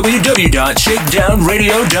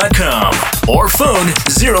www.shakedownradio.com or phone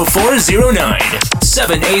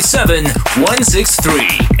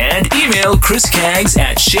 0409-787-163 and email Chris Caggs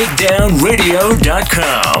at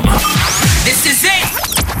shakedownradio.com. This is it.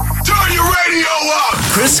 Turn your radio up!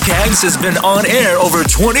 Chris Caggs has been on air over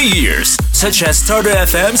 20 years, such as Starter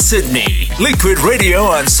FM Sydney, Liquid Radio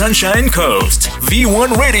on Sunshine Coast,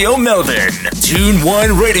 V1 Radio Melbourne, Tune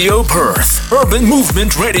 1 Radio Perth, Urban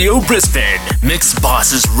Movement Radio Brisbane, Mix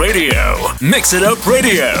Bosses Radio, Mix It Up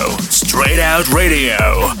Radio, Straight Out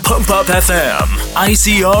Radio, Pump Up FM,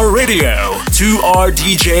 ICR Radio,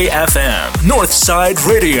 2RDJ FM, Northside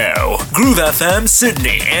Radio, Groove FM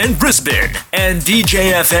Sydney and Brisbane, and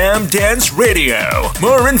DJ FM Dance Radio.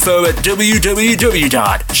 More info at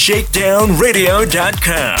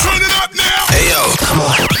www.shakedownradio.com. Turn it up now! Hey yo, come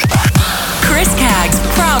on. Chris Caggs,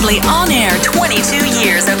 proudly on air 22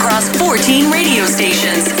 years across 14 radio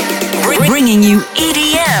stations, bringing you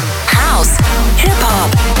EDM, house,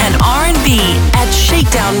 hip-hop, and R&B at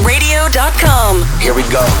shakedownradio.com. Here we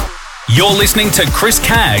go. You're listening to Chris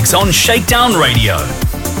Caggs on Shakedown Radio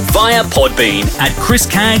via Podbean at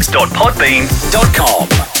chriscaggs.podbean.com.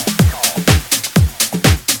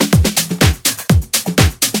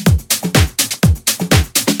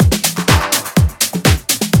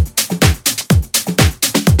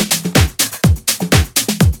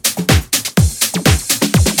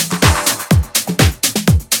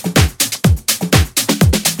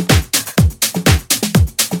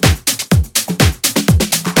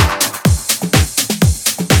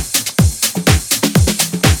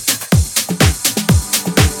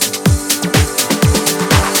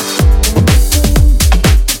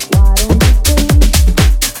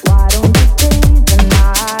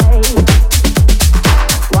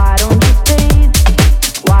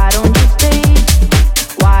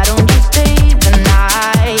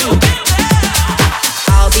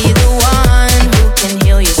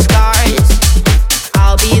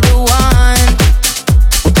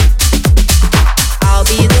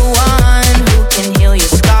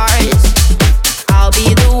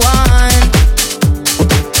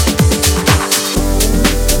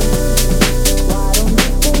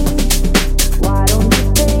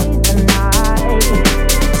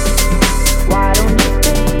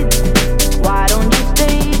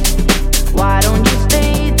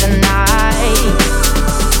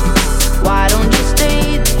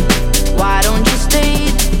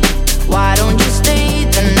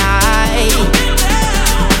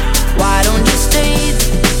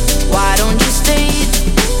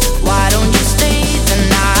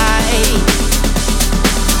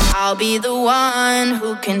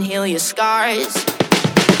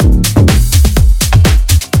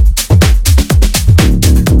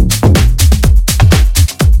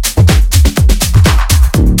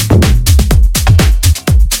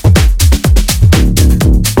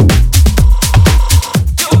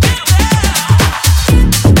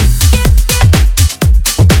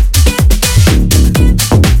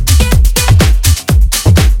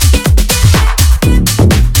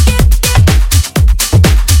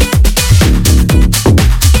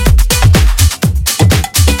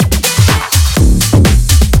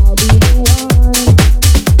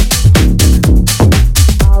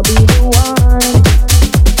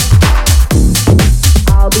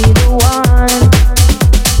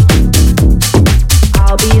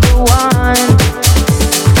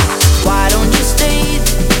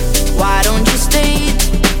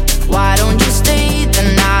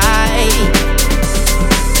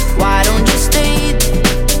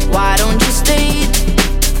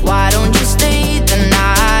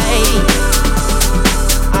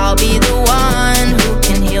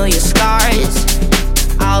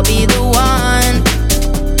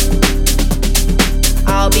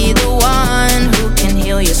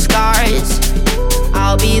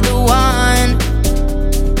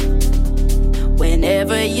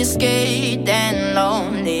 Whenever you're scared and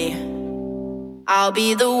lonely, I'll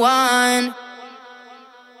be the one.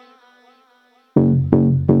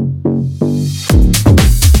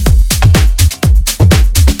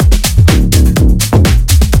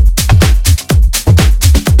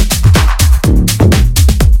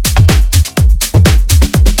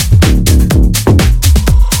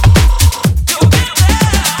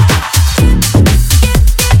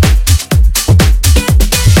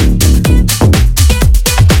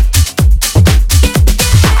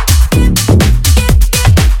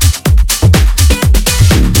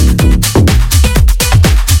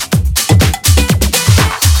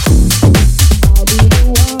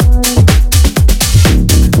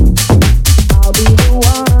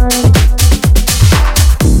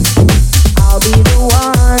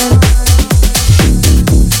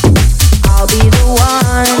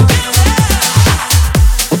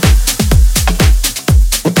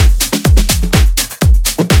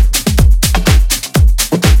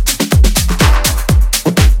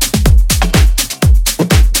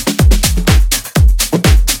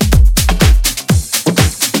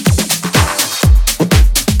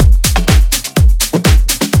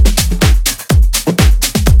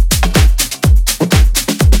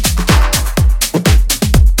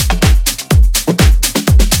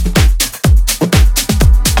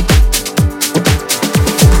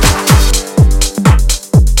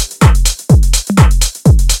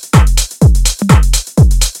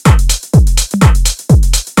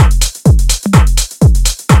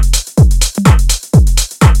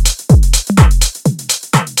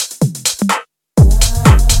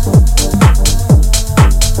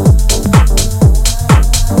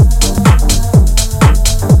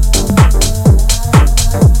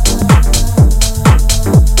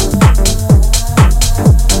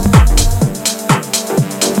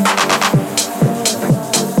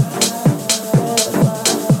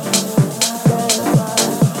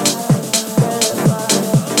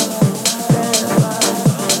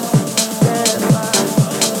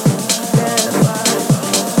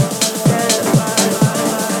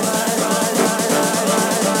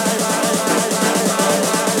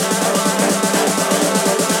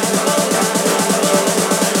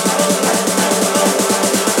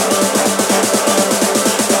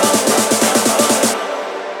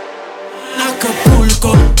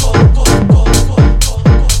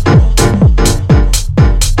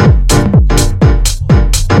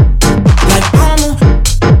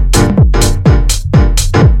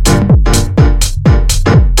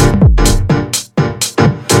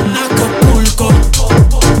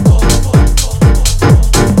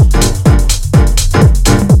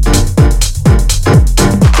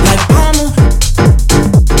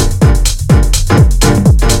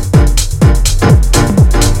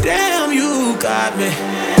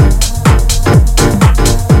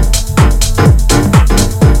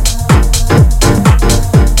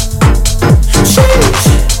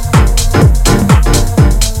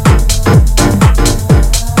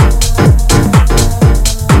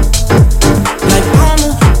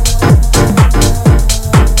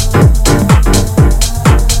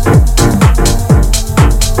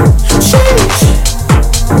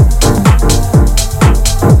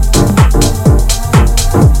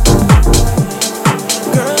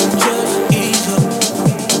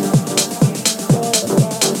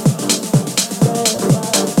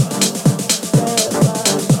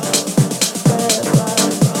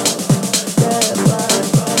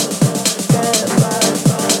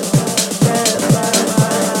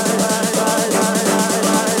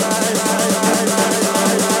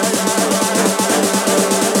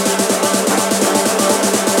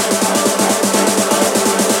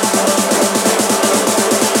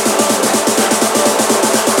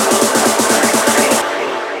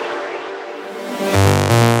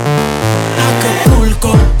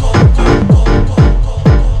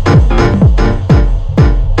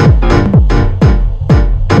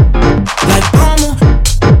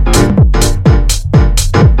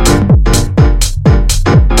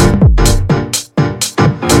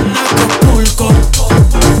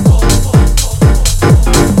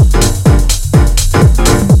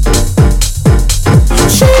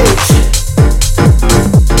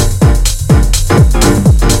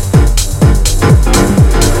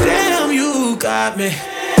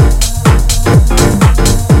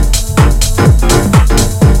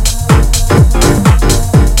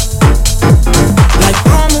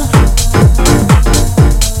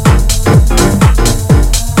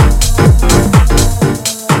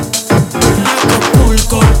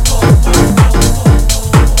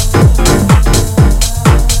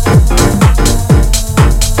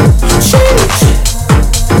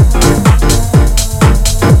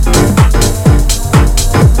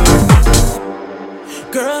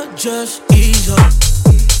 just ease up.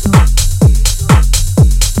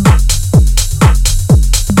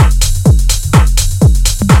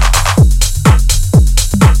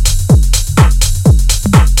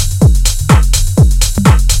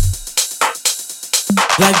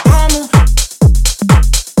 Like mama.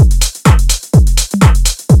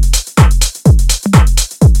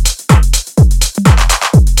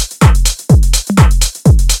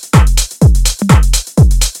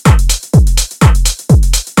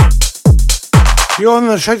 You're on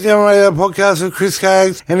the ShakeDown Radio podcast with Chris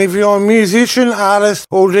Caggs, and if you're a musician, artist,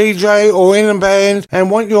 or DJ, or in a band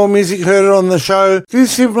and want your music heard on the show,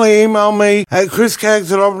 just simply email me at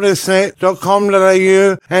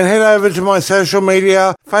chriscaggs@optusnet.com.au and head over to my social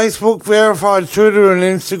media, Facebook, verified Twitter and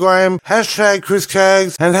Instagram, hashtag Chris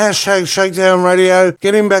Caggs and hashtag ShakeDown Radio.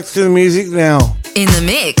 Getting back to the music now. In the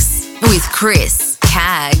mix with Chris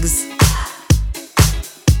Caggs.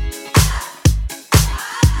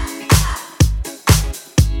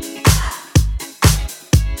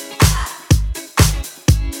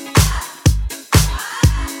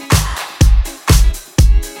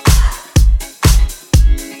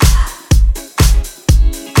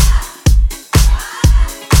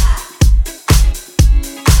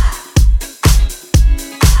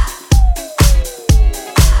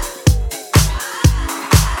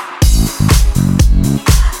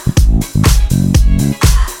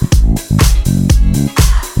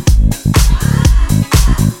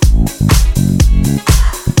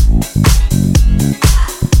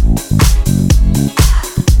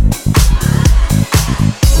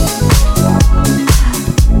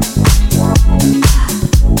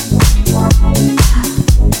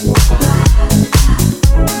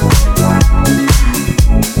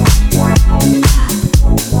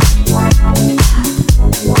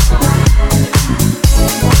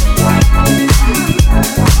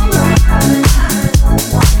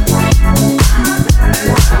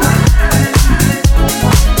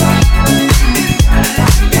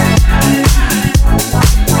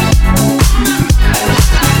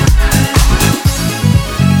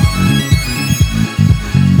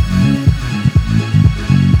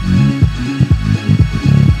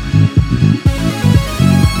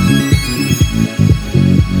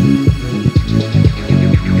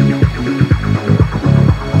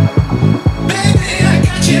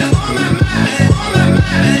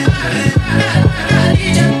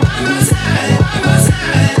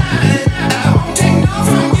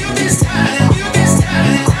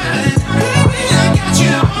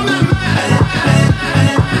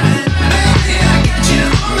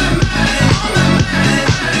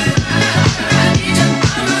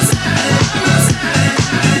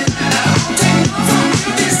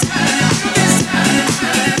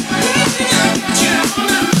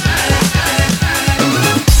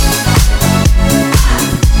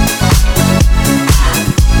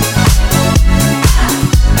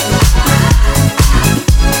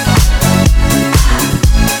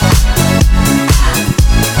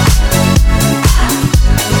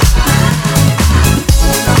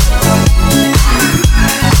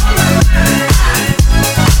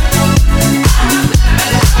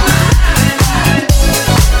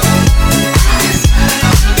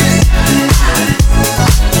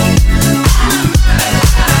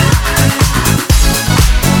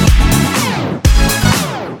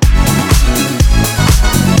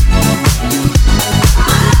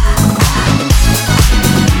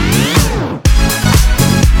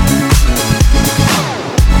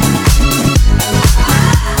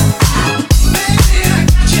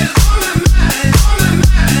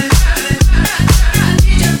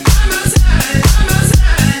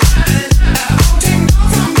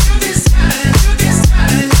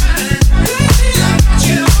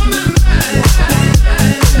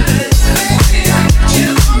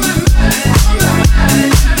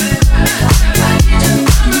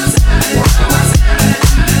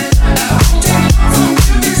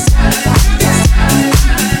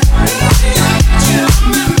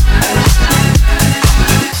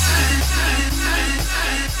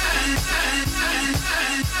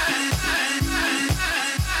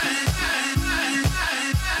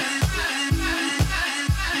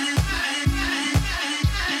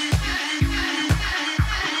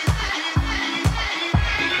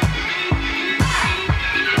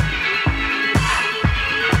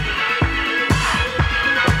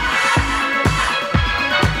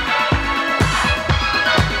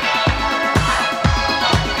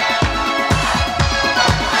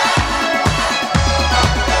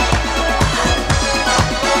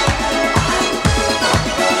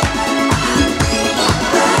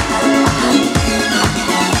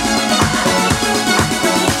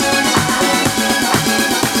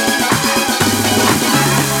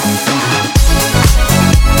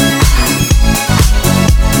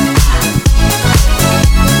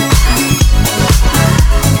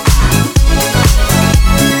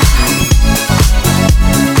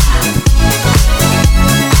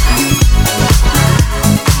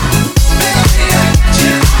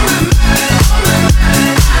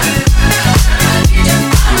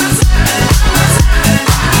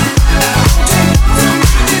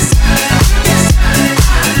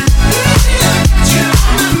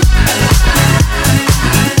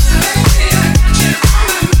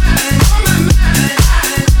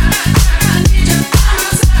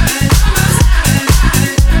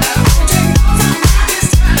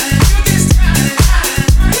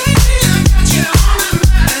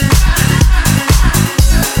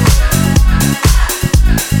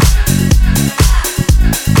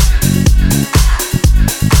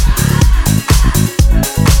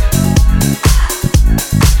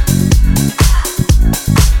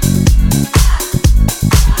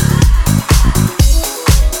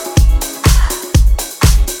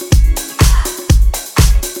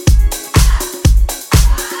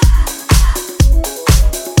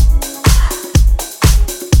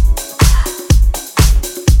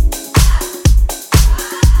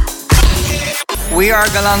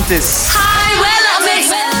 Oscar Galantis. Hi, well, I mix.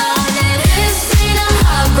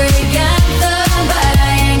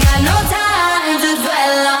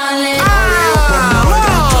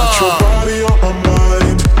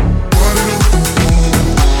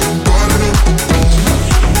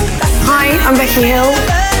 Hi, I'm Becky Hill.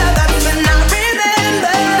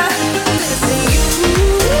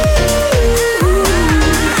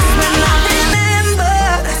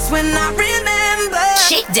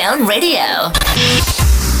 ShakeDown Radio.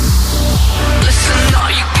 Listen, now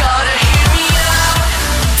you gotta hear me out.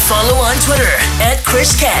 Follow on Twitter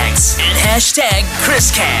 @Chris Cags and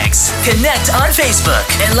 #ChrisCags. Connect on Facebook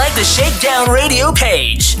and like the ShakeDown Radio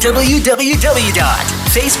page.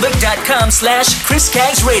 www.facebook.com/Chris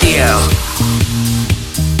Cags Radio.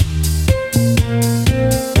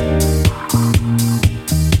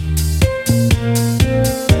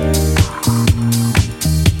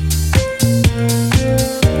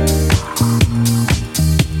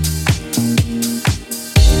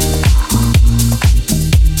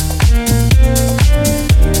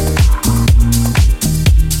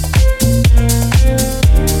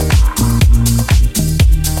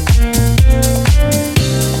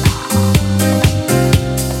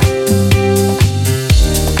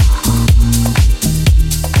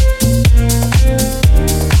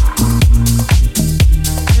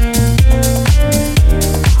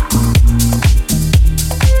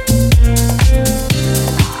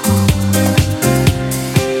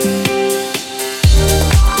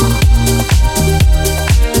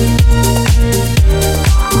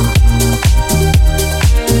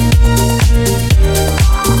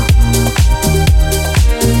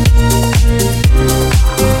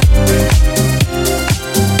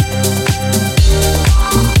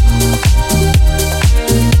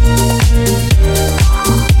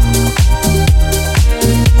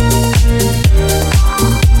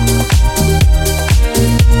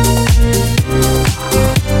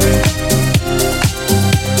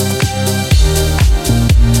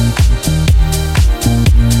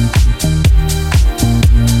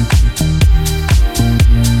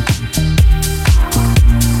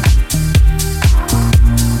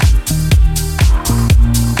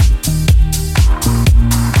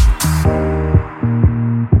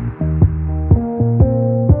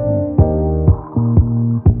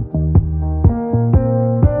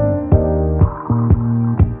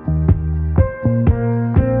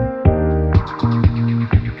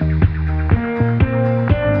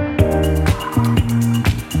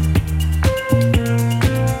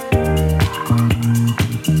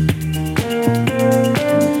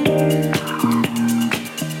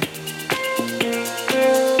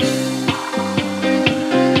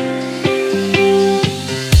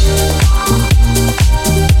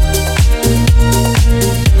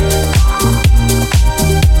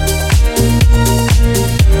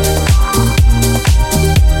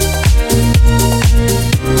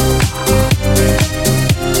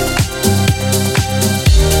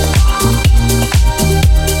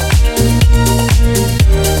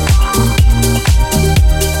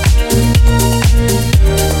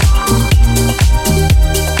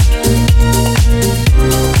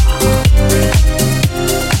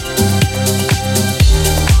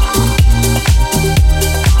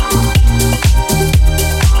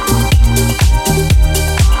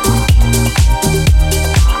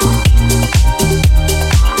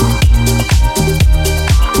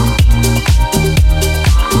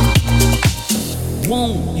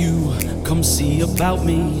 about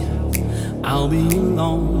me, I'll be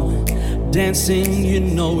alone, dancing, you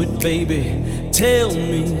know it, baby. Tell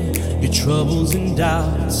me your troubles and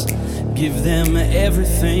doubts, give them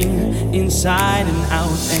everything inside and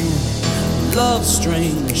out. And love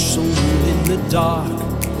strange, so in the dark,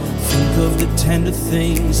 think of the tender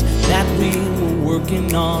things that we were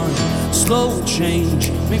working on. Slow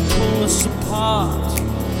change may pull us apart.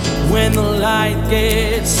 When the light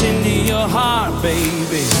gets into your heart,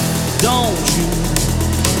 baby, don't you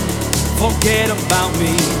forget about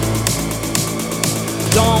me.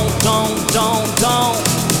 Don't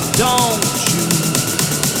you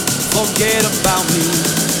forget about me.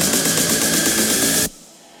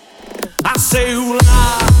 I say ooh la,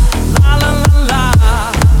 la la la la,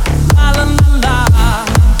 la la la la,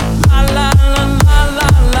 la la la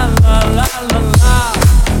la la la la la la.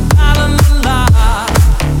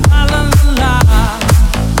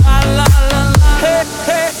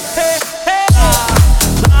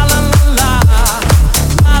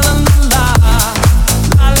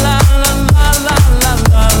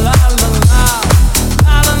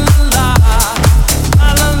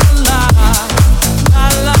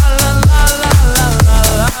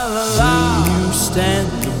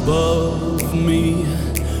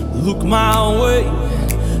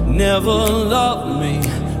 never loved me.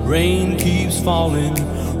 Rain keeps falling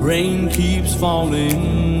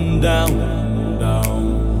down,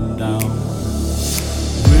 down, down.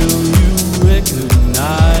 Will you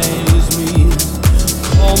recognize me?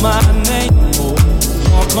 Call my name or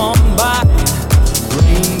walk on by.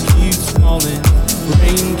 Rain keeps falling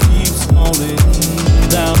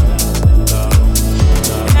down, down, down.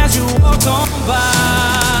 As you walk on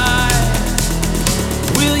by,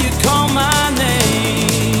 will you call my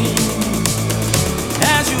name?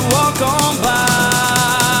 As you walk on by,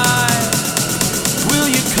 will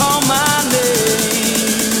you call my name?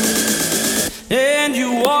 And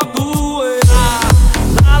you walk away.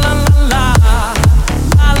 La la la la,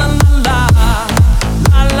 la la la la,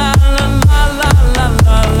 la la la la la la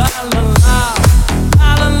la la la.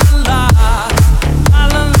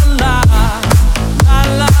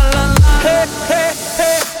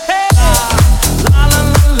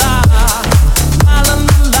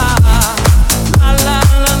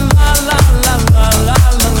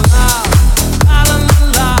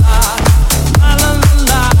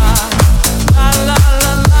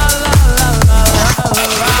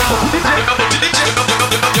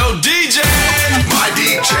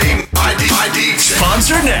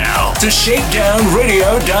 Sponsor now to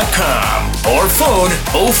ShakeDownRadio.com or phone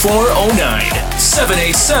 0409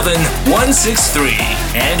 787 163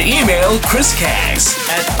 and email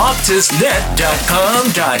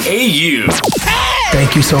chriscags@optusnet.com.au.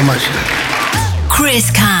 Thank you so much. Chris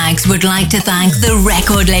Caggs would like to thank the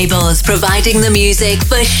record labels providing the music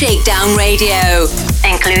for Shakedown Radio,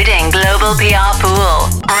 including Global PR Pool,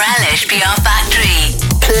 Relish PR Factory,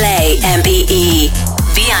 Play MPE,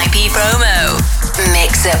 VIP Promo,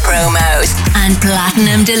 Mixer Promos, and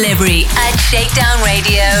Platinum Delivery at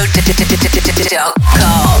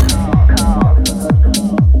ShakeDownRadio.com.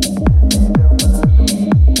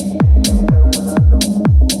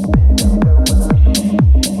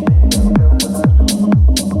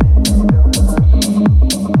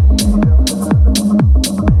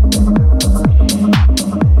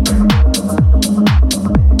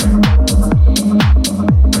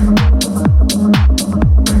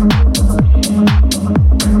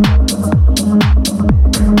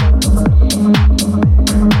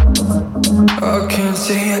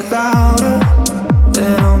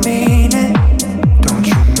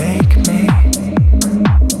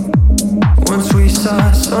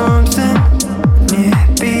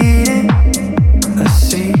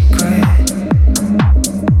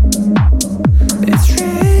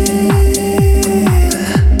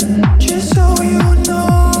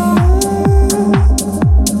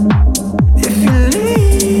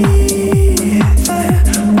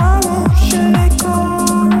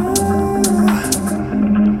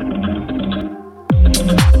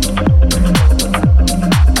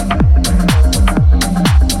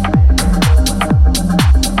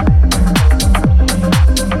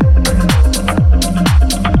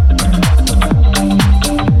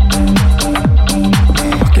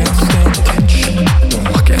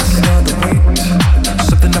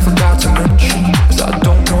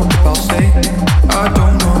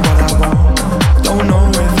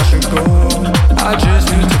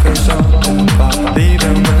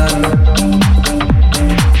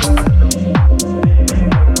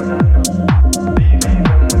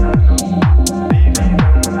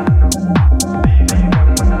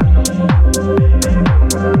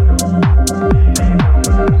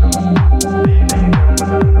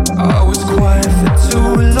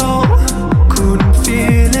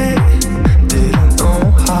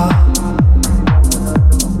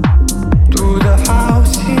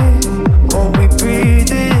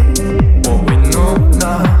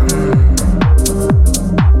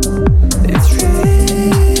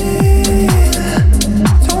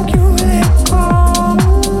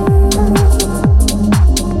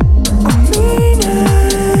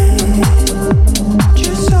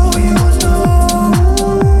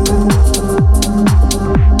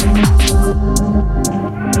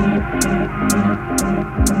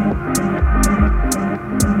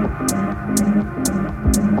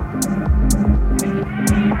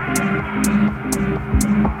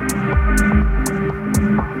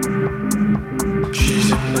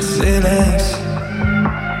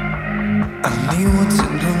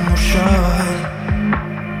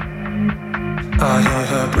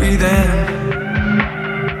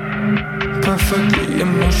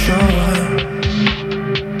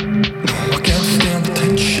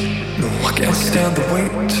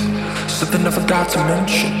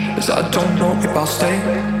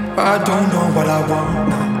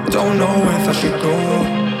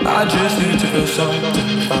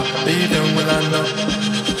 Leaving when I know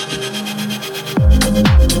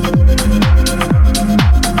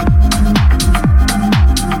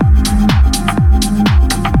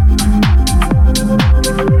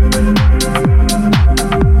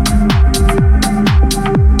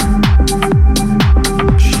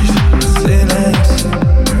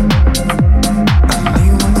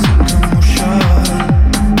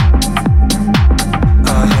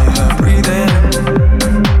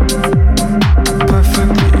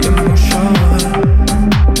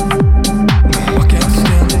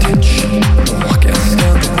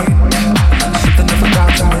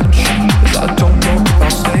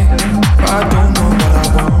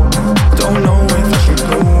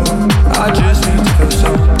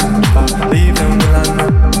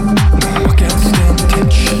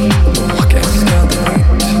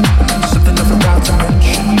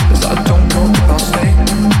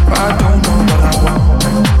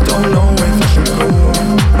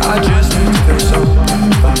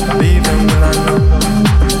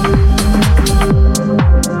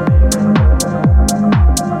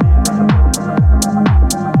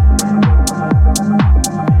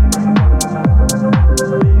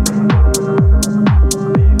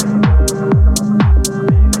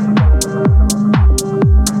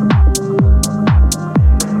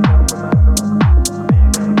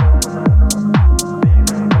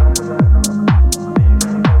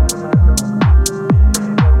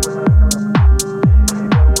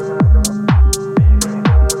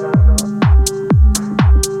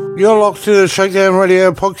You're locked to the Shakedown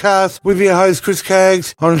Radio podcast with your host Chris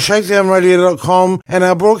Caggs on ShakeDownRadio.com and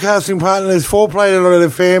our broadcasting partners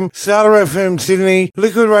 4Play.FM, Starter FM Sydney,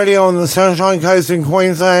 Liquid Radio on the Sunshine Coast in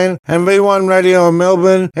Queensland, and V1 Radio in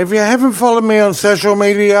Melbourne. If you haven't followed me on social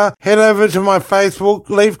media, head over to my Facebook,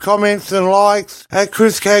 leave comments and likes at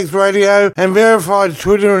Chris Caggs Radio, and verified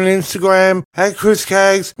Twitter and Instagram at Chris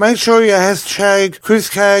Caggs. Make sure you hashtag Chris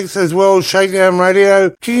Caggs as well as Shakedown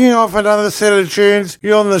Radio. Kicking off another set of tunes,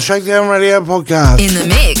 you're on the Shakedown Radio podcast. In the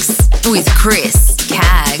mix with Chris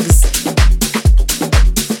Caggs.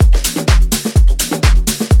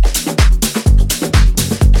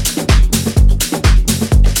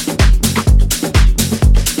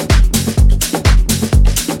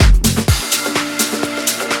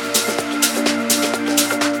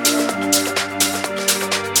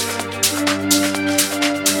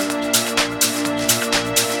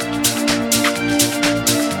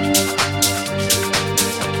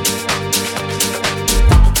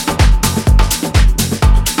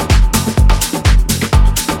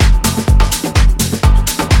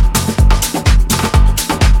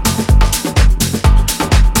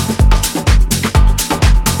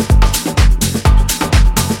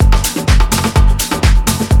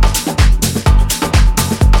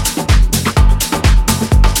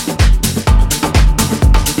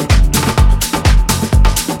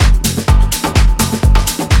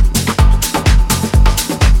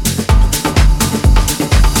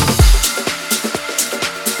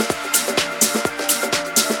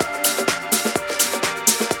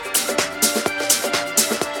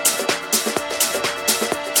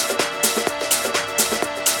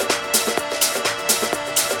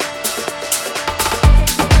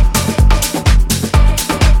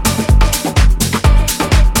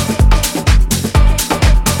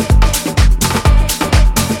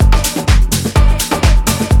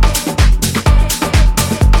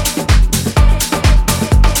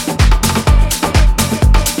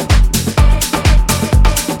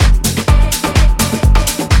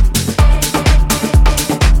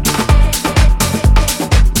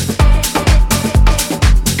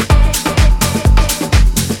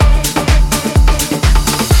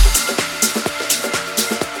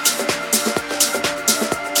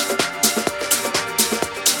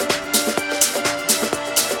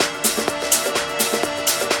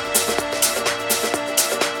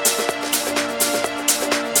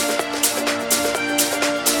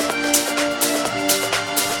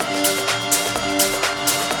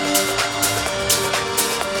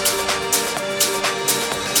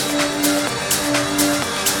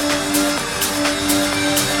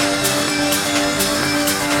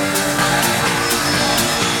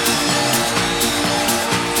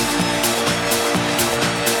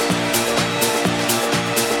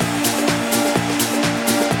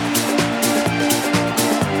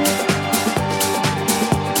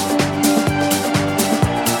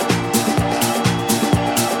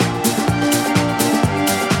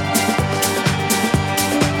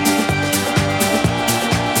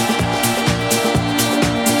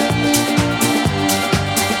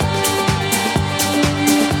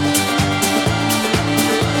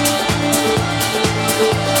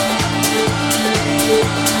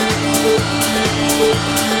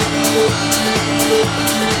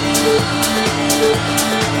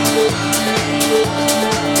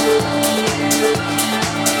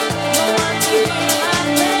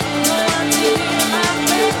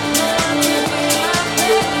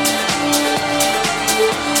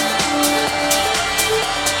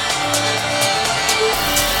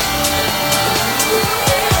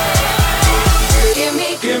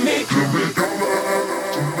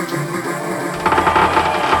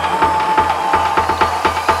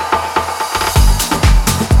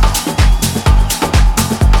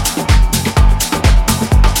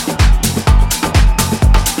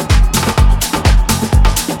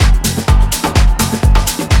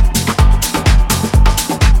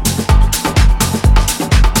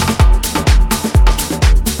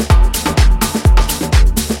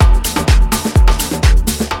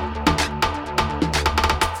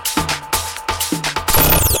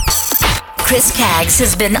 Chris Caggs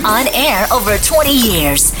has been on air over 20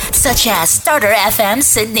 years, such as Starter FM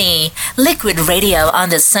Sydney, Liquid Radio on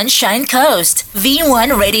the Sunshine Coast,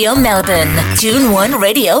 V1 Radio Melbourne, Tune 1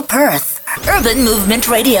 Radio Perth, Urban Movement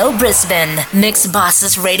Radio Brisbane, Mix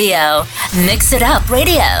Bosses Radio, Mix It Up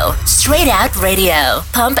Radio, Straight Out Radio,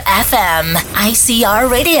 Pump FM, ICR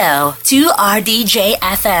Radio, 2RDJ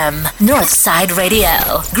FM, Northside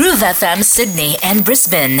Radio, Groove FM Sydney and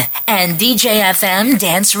Brisbane, and DJ FM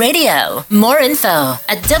Dance Radio. More info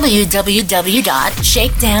at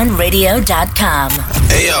www.shakedownradio.com.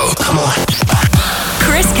 Hey yo, come on.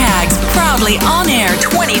 Chris Caggs, proudly on air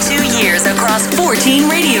 22 years across 14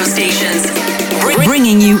 radio stations.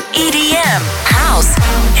 Bringing you EDM, house,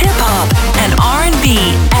 hip-hop, and R&B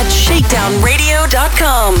at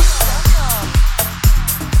ShakeDownRadio.com.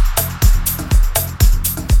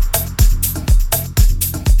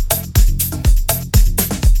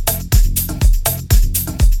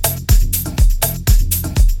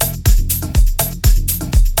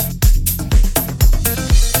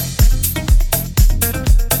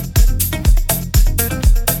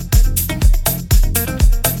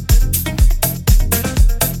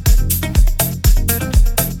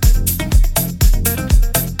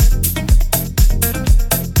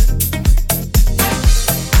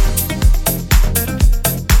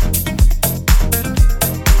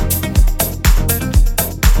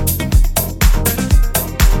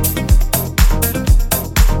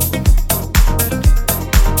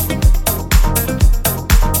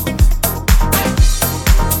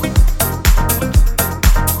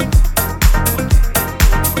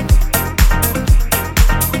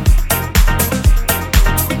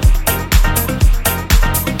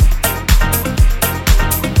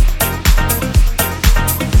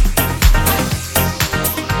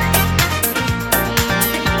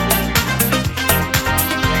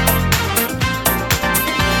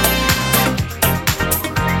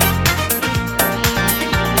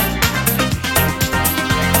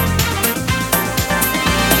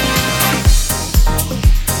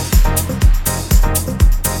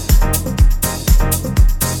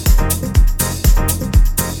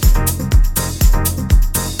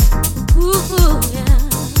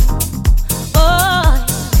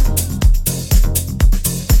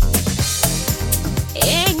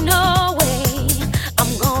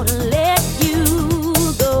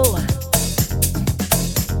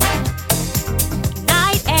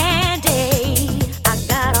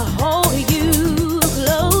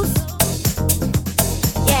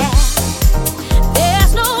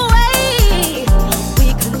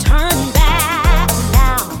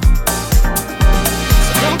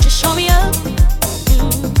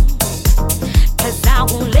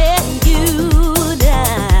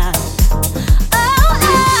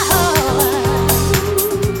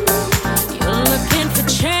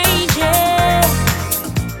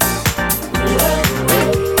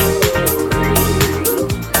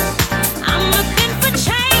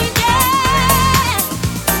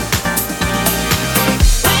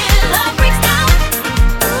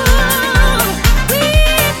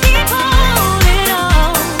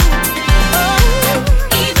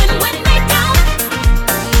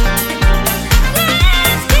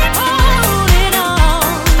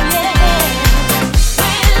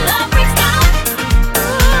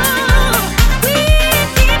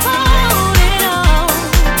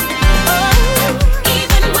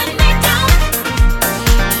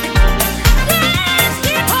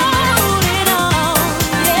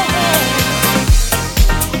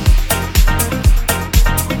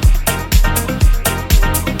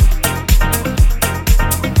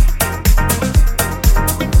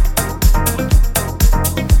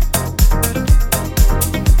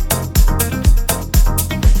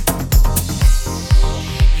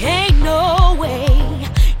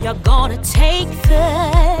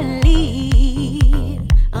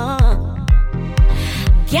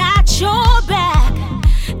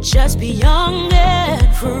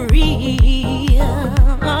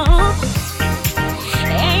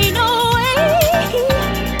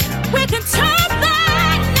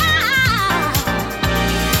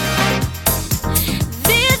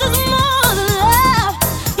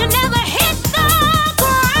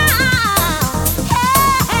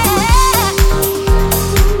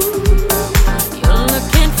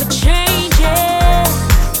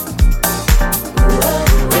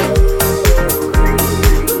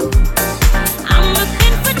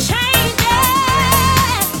 Change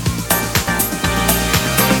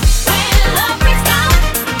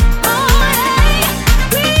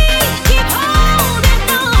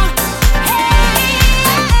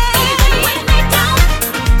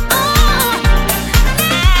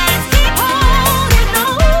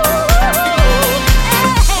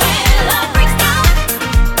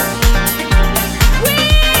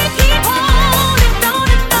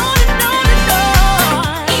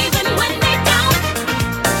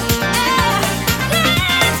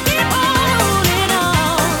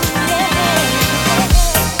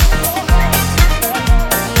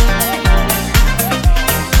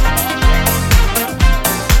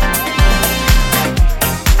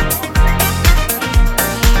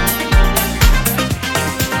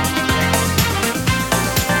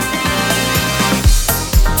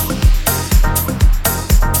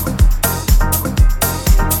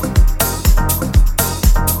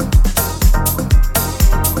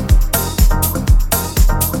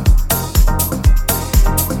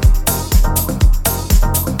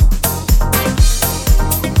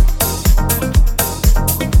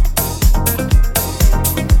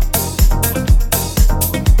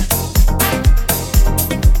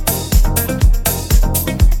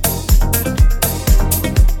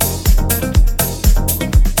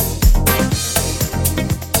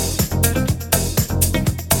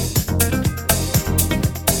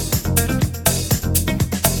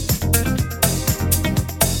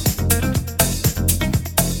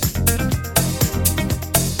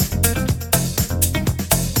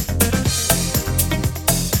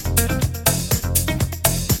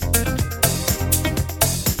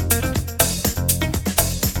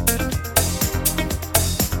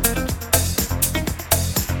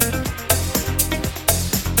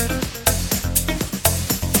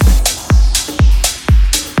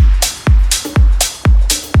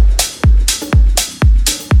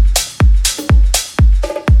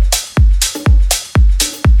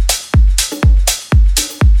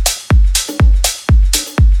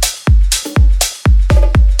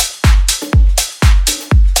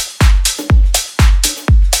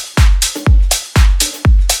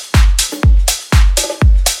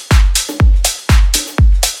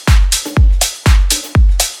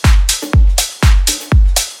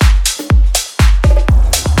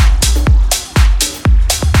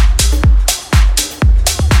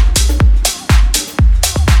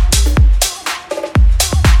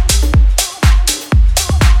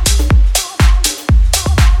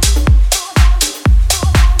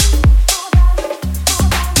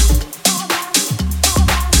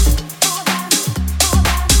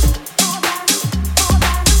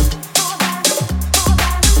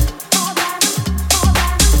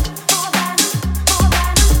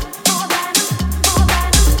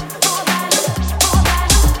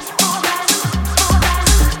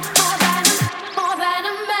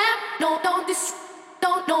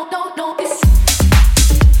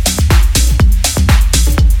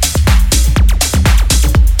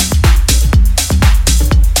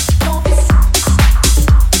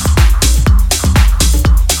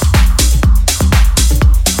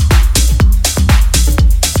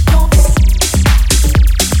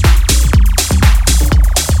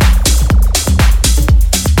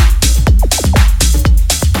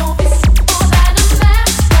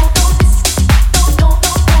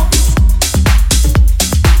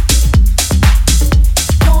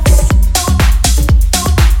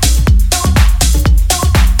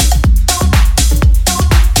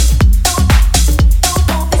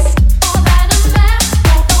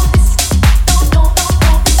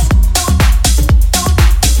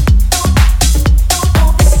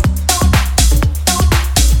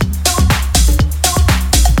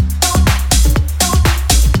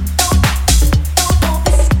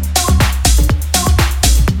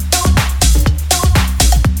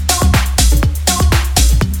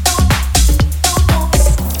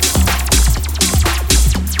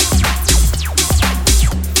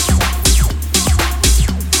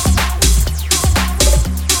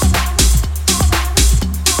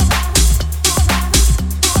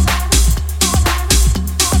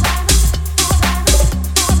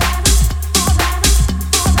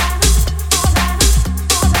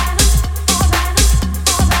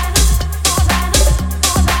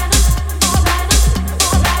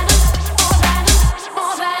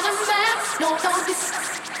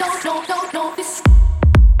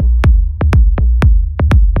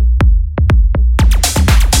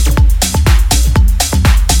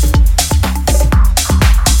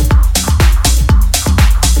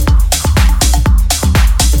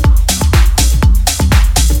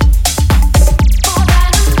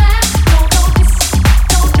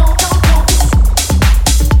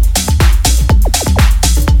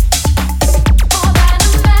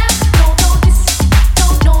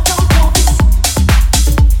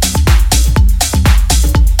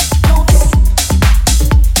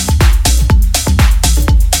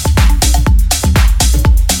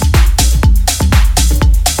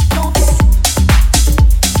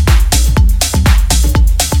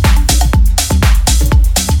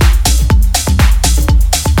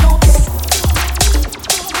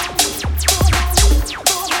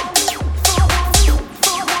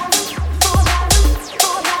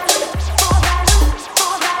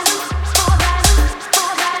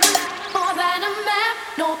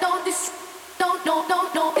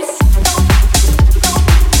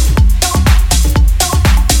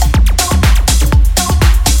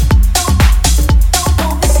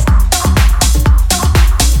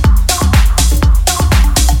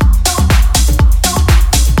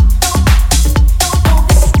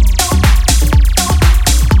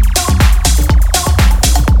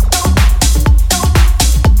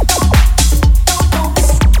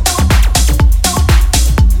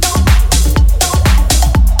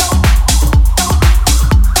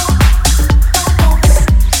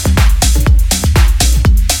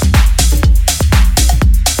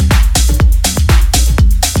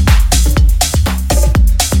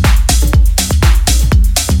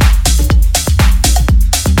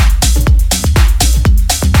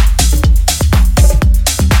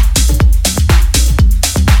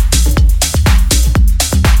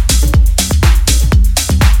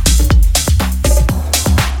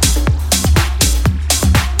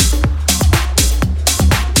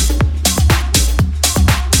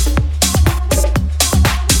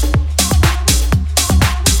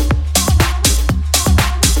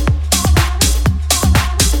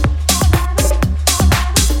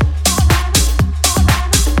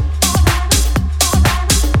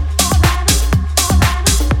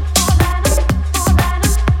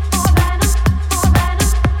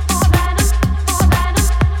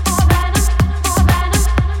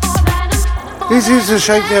This is the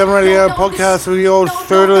ShakeDown Radio podcast with yours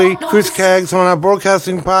truly, Chris Caggs, on our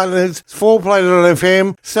broadcasting partners,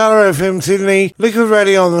 4Play.fm, Starter FM Sydney, Liquid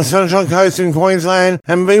Radio on the Sunshine Coast in Queensland,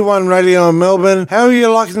 and V1 Radio in Melbourne. How are you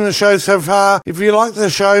liking the show so far? If you like the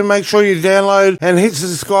show, make sure you download and hit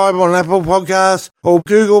subscribe on Apple Podcasts or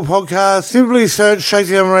Google Podcasts. Simply search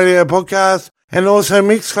ShakeDown Radio Podcast. And also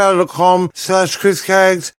mixcloud.com/Chris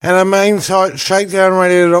Caggs and our main site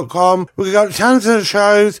shakedownradio.com. We've got tons of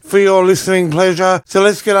shows for your listening pleasure, so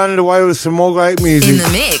let's get underway with some more great music. In the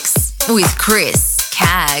mix with Chris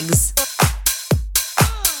Caggs.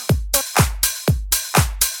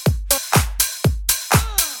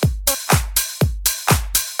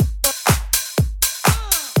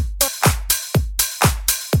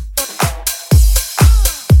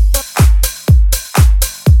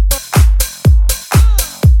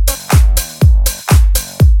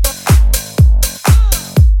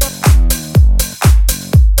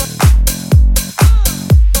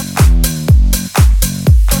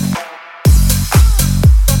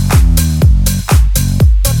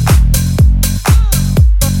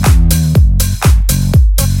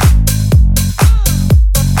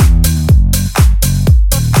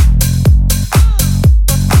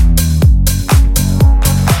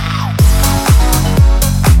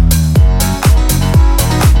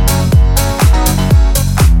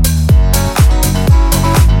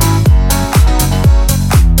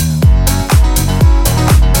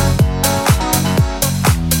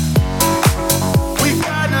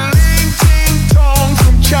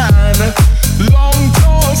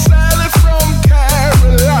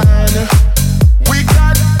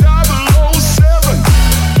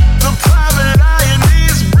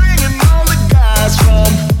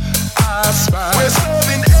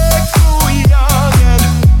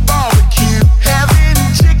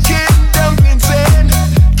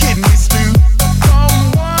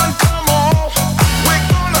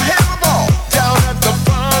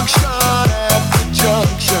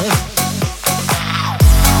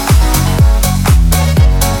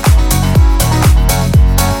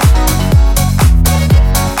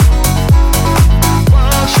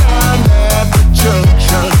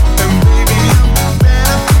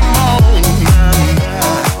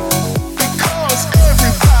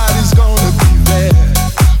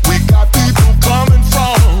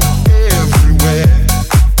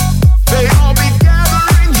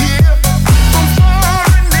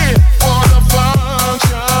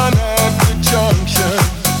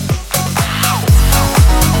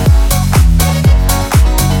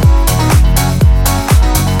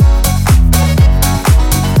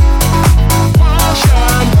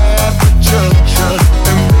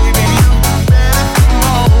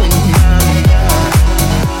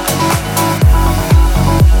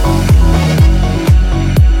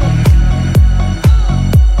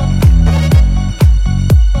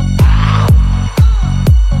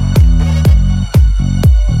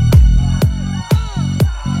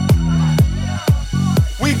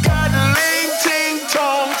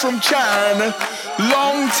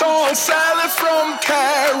 tall Sally from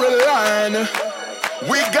Carolina.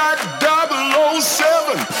 We got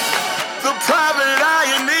 007. The private eye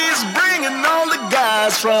is bringing all the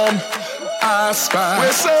guys from I Spy.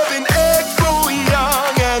 We're serving egg foo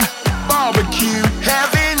young and barbecue,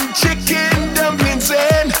 having chicken dumplings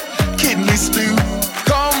and kidney stew.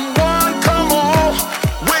 Come one, come all,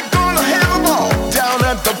 we're gonna have a ball down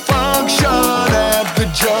at the function at the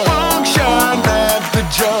jug. Function at the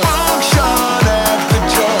jug. Function at the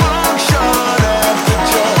jug. Function at the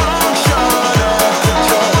jug. Function at the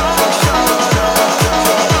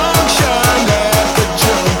jug. Function at the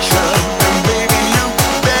junction. And baby, you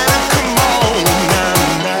better come on now.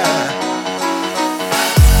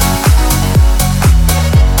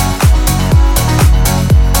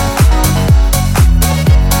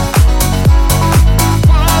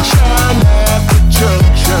 Function at the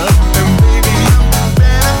junction. And baby, you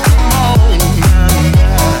better come on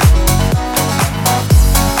now.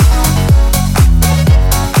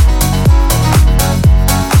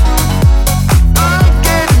 I'm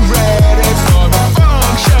getting ready for the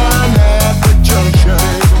function at the junction.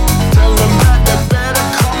 Tell them that they better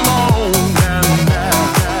come on now.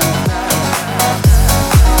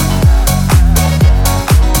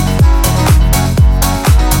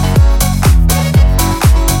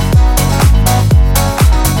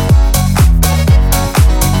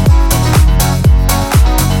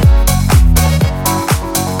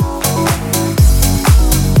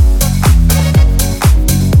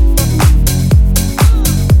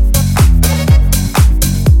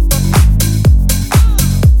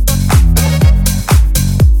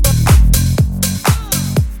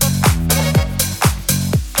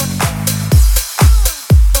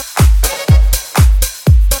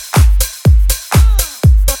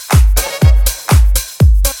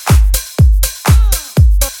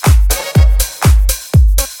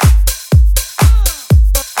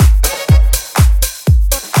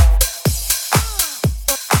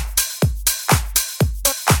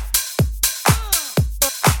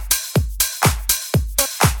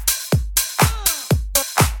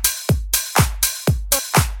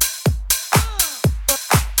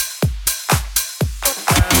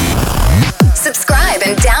 Subscribe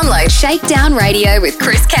and download Shakedown Radio with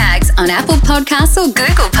Chris Caggs on Apple Podcasts or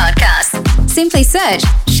Google Podcasts. Simply search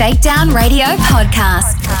Shakedown Radio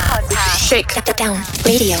Podcast. Shakedown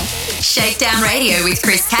Radio. Shakedown Radio with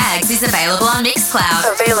Chris Caggs is available on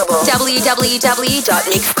Mixcloud. Available.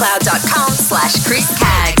 www.mixcloud.com/Chris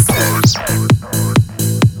Caggs.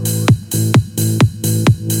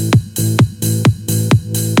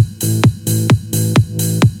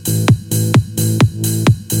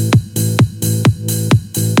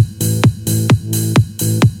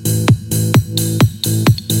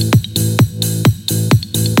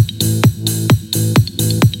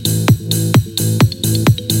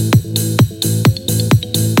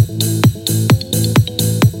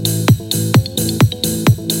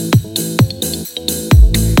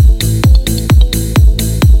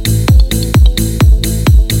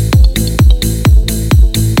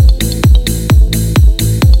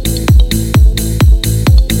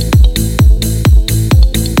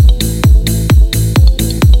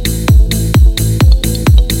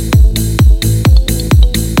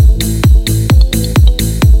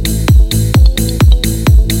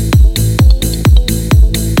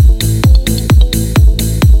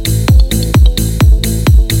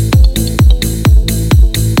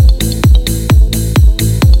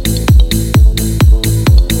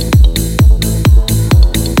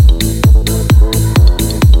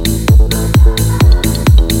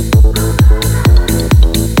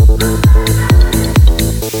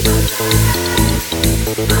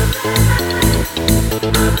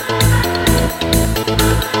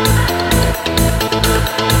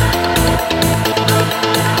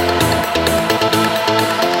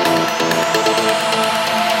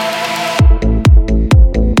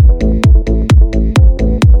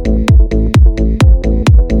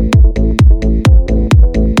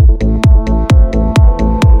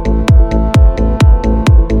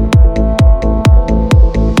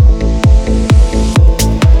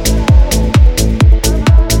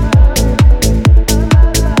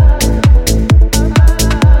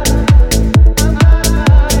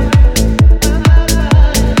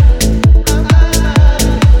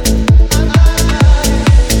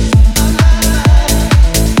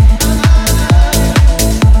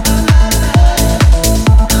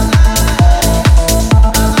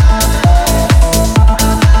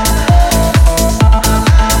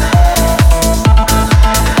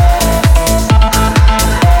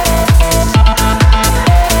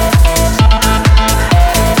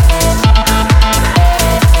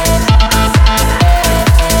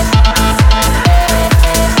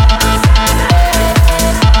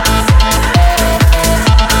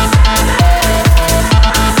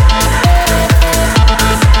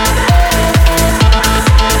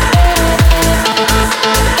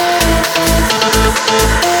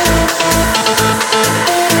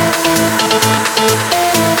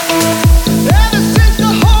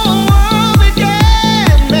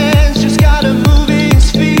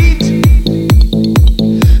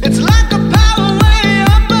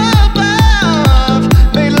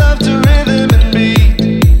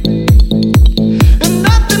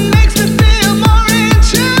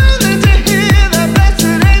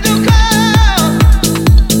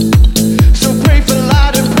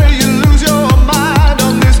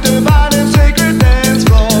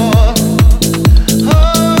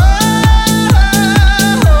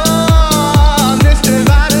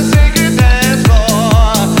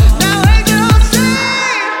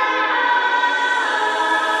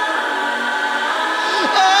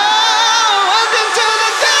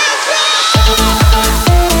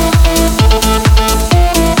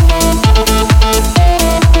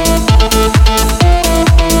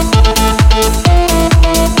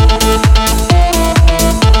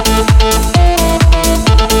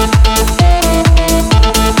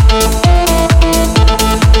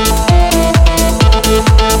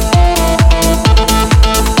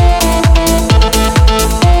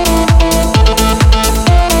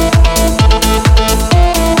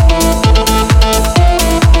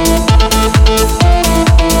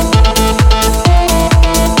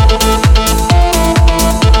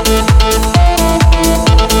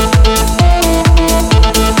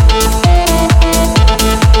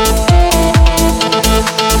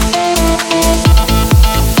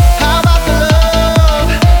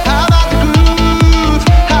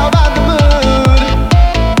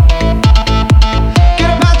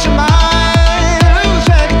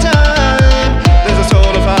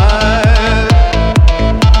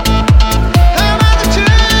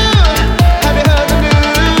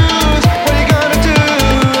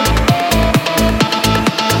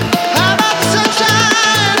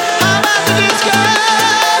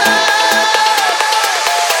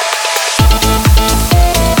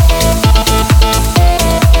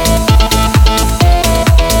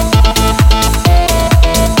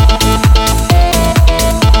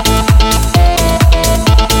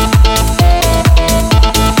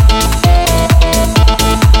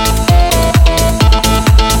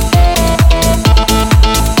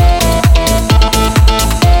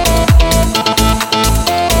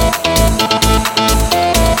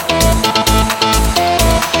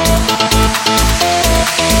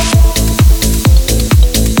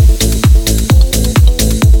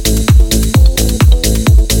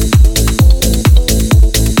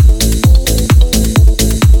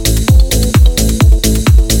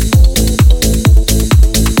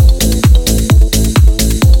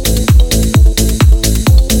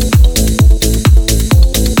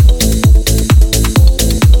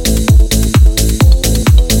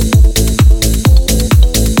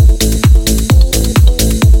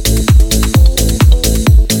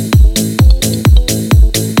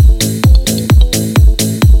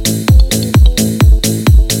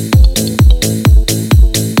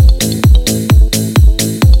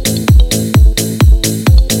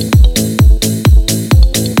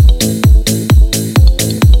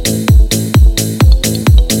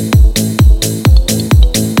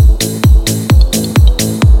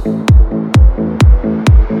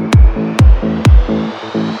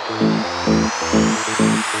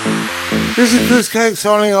 This is Chris Cake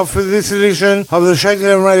signing off for this edition of the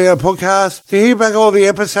ShakeDown Radio podcast. To hear back all the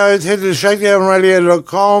episodes, head to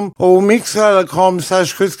shakedownradio.com or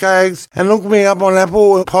mixer.com/Chris Cakes and look me up on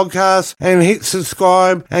Apple Podcasts and hit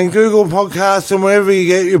subscribe, and Google Podcasts and wherever you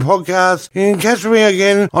get your podcasts. You can catch me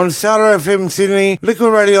again on Starter FM Sydney,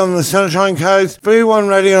 Liquid Radio on the Sunshine Coast, V1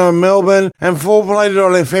 Radio in Melbourne, and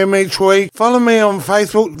 4play.fm each week. Follow me on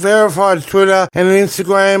Facebook, verified Twitter and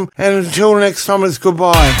Instagram, and until next time, it's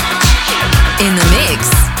goodbye. In the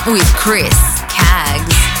mix with Chris.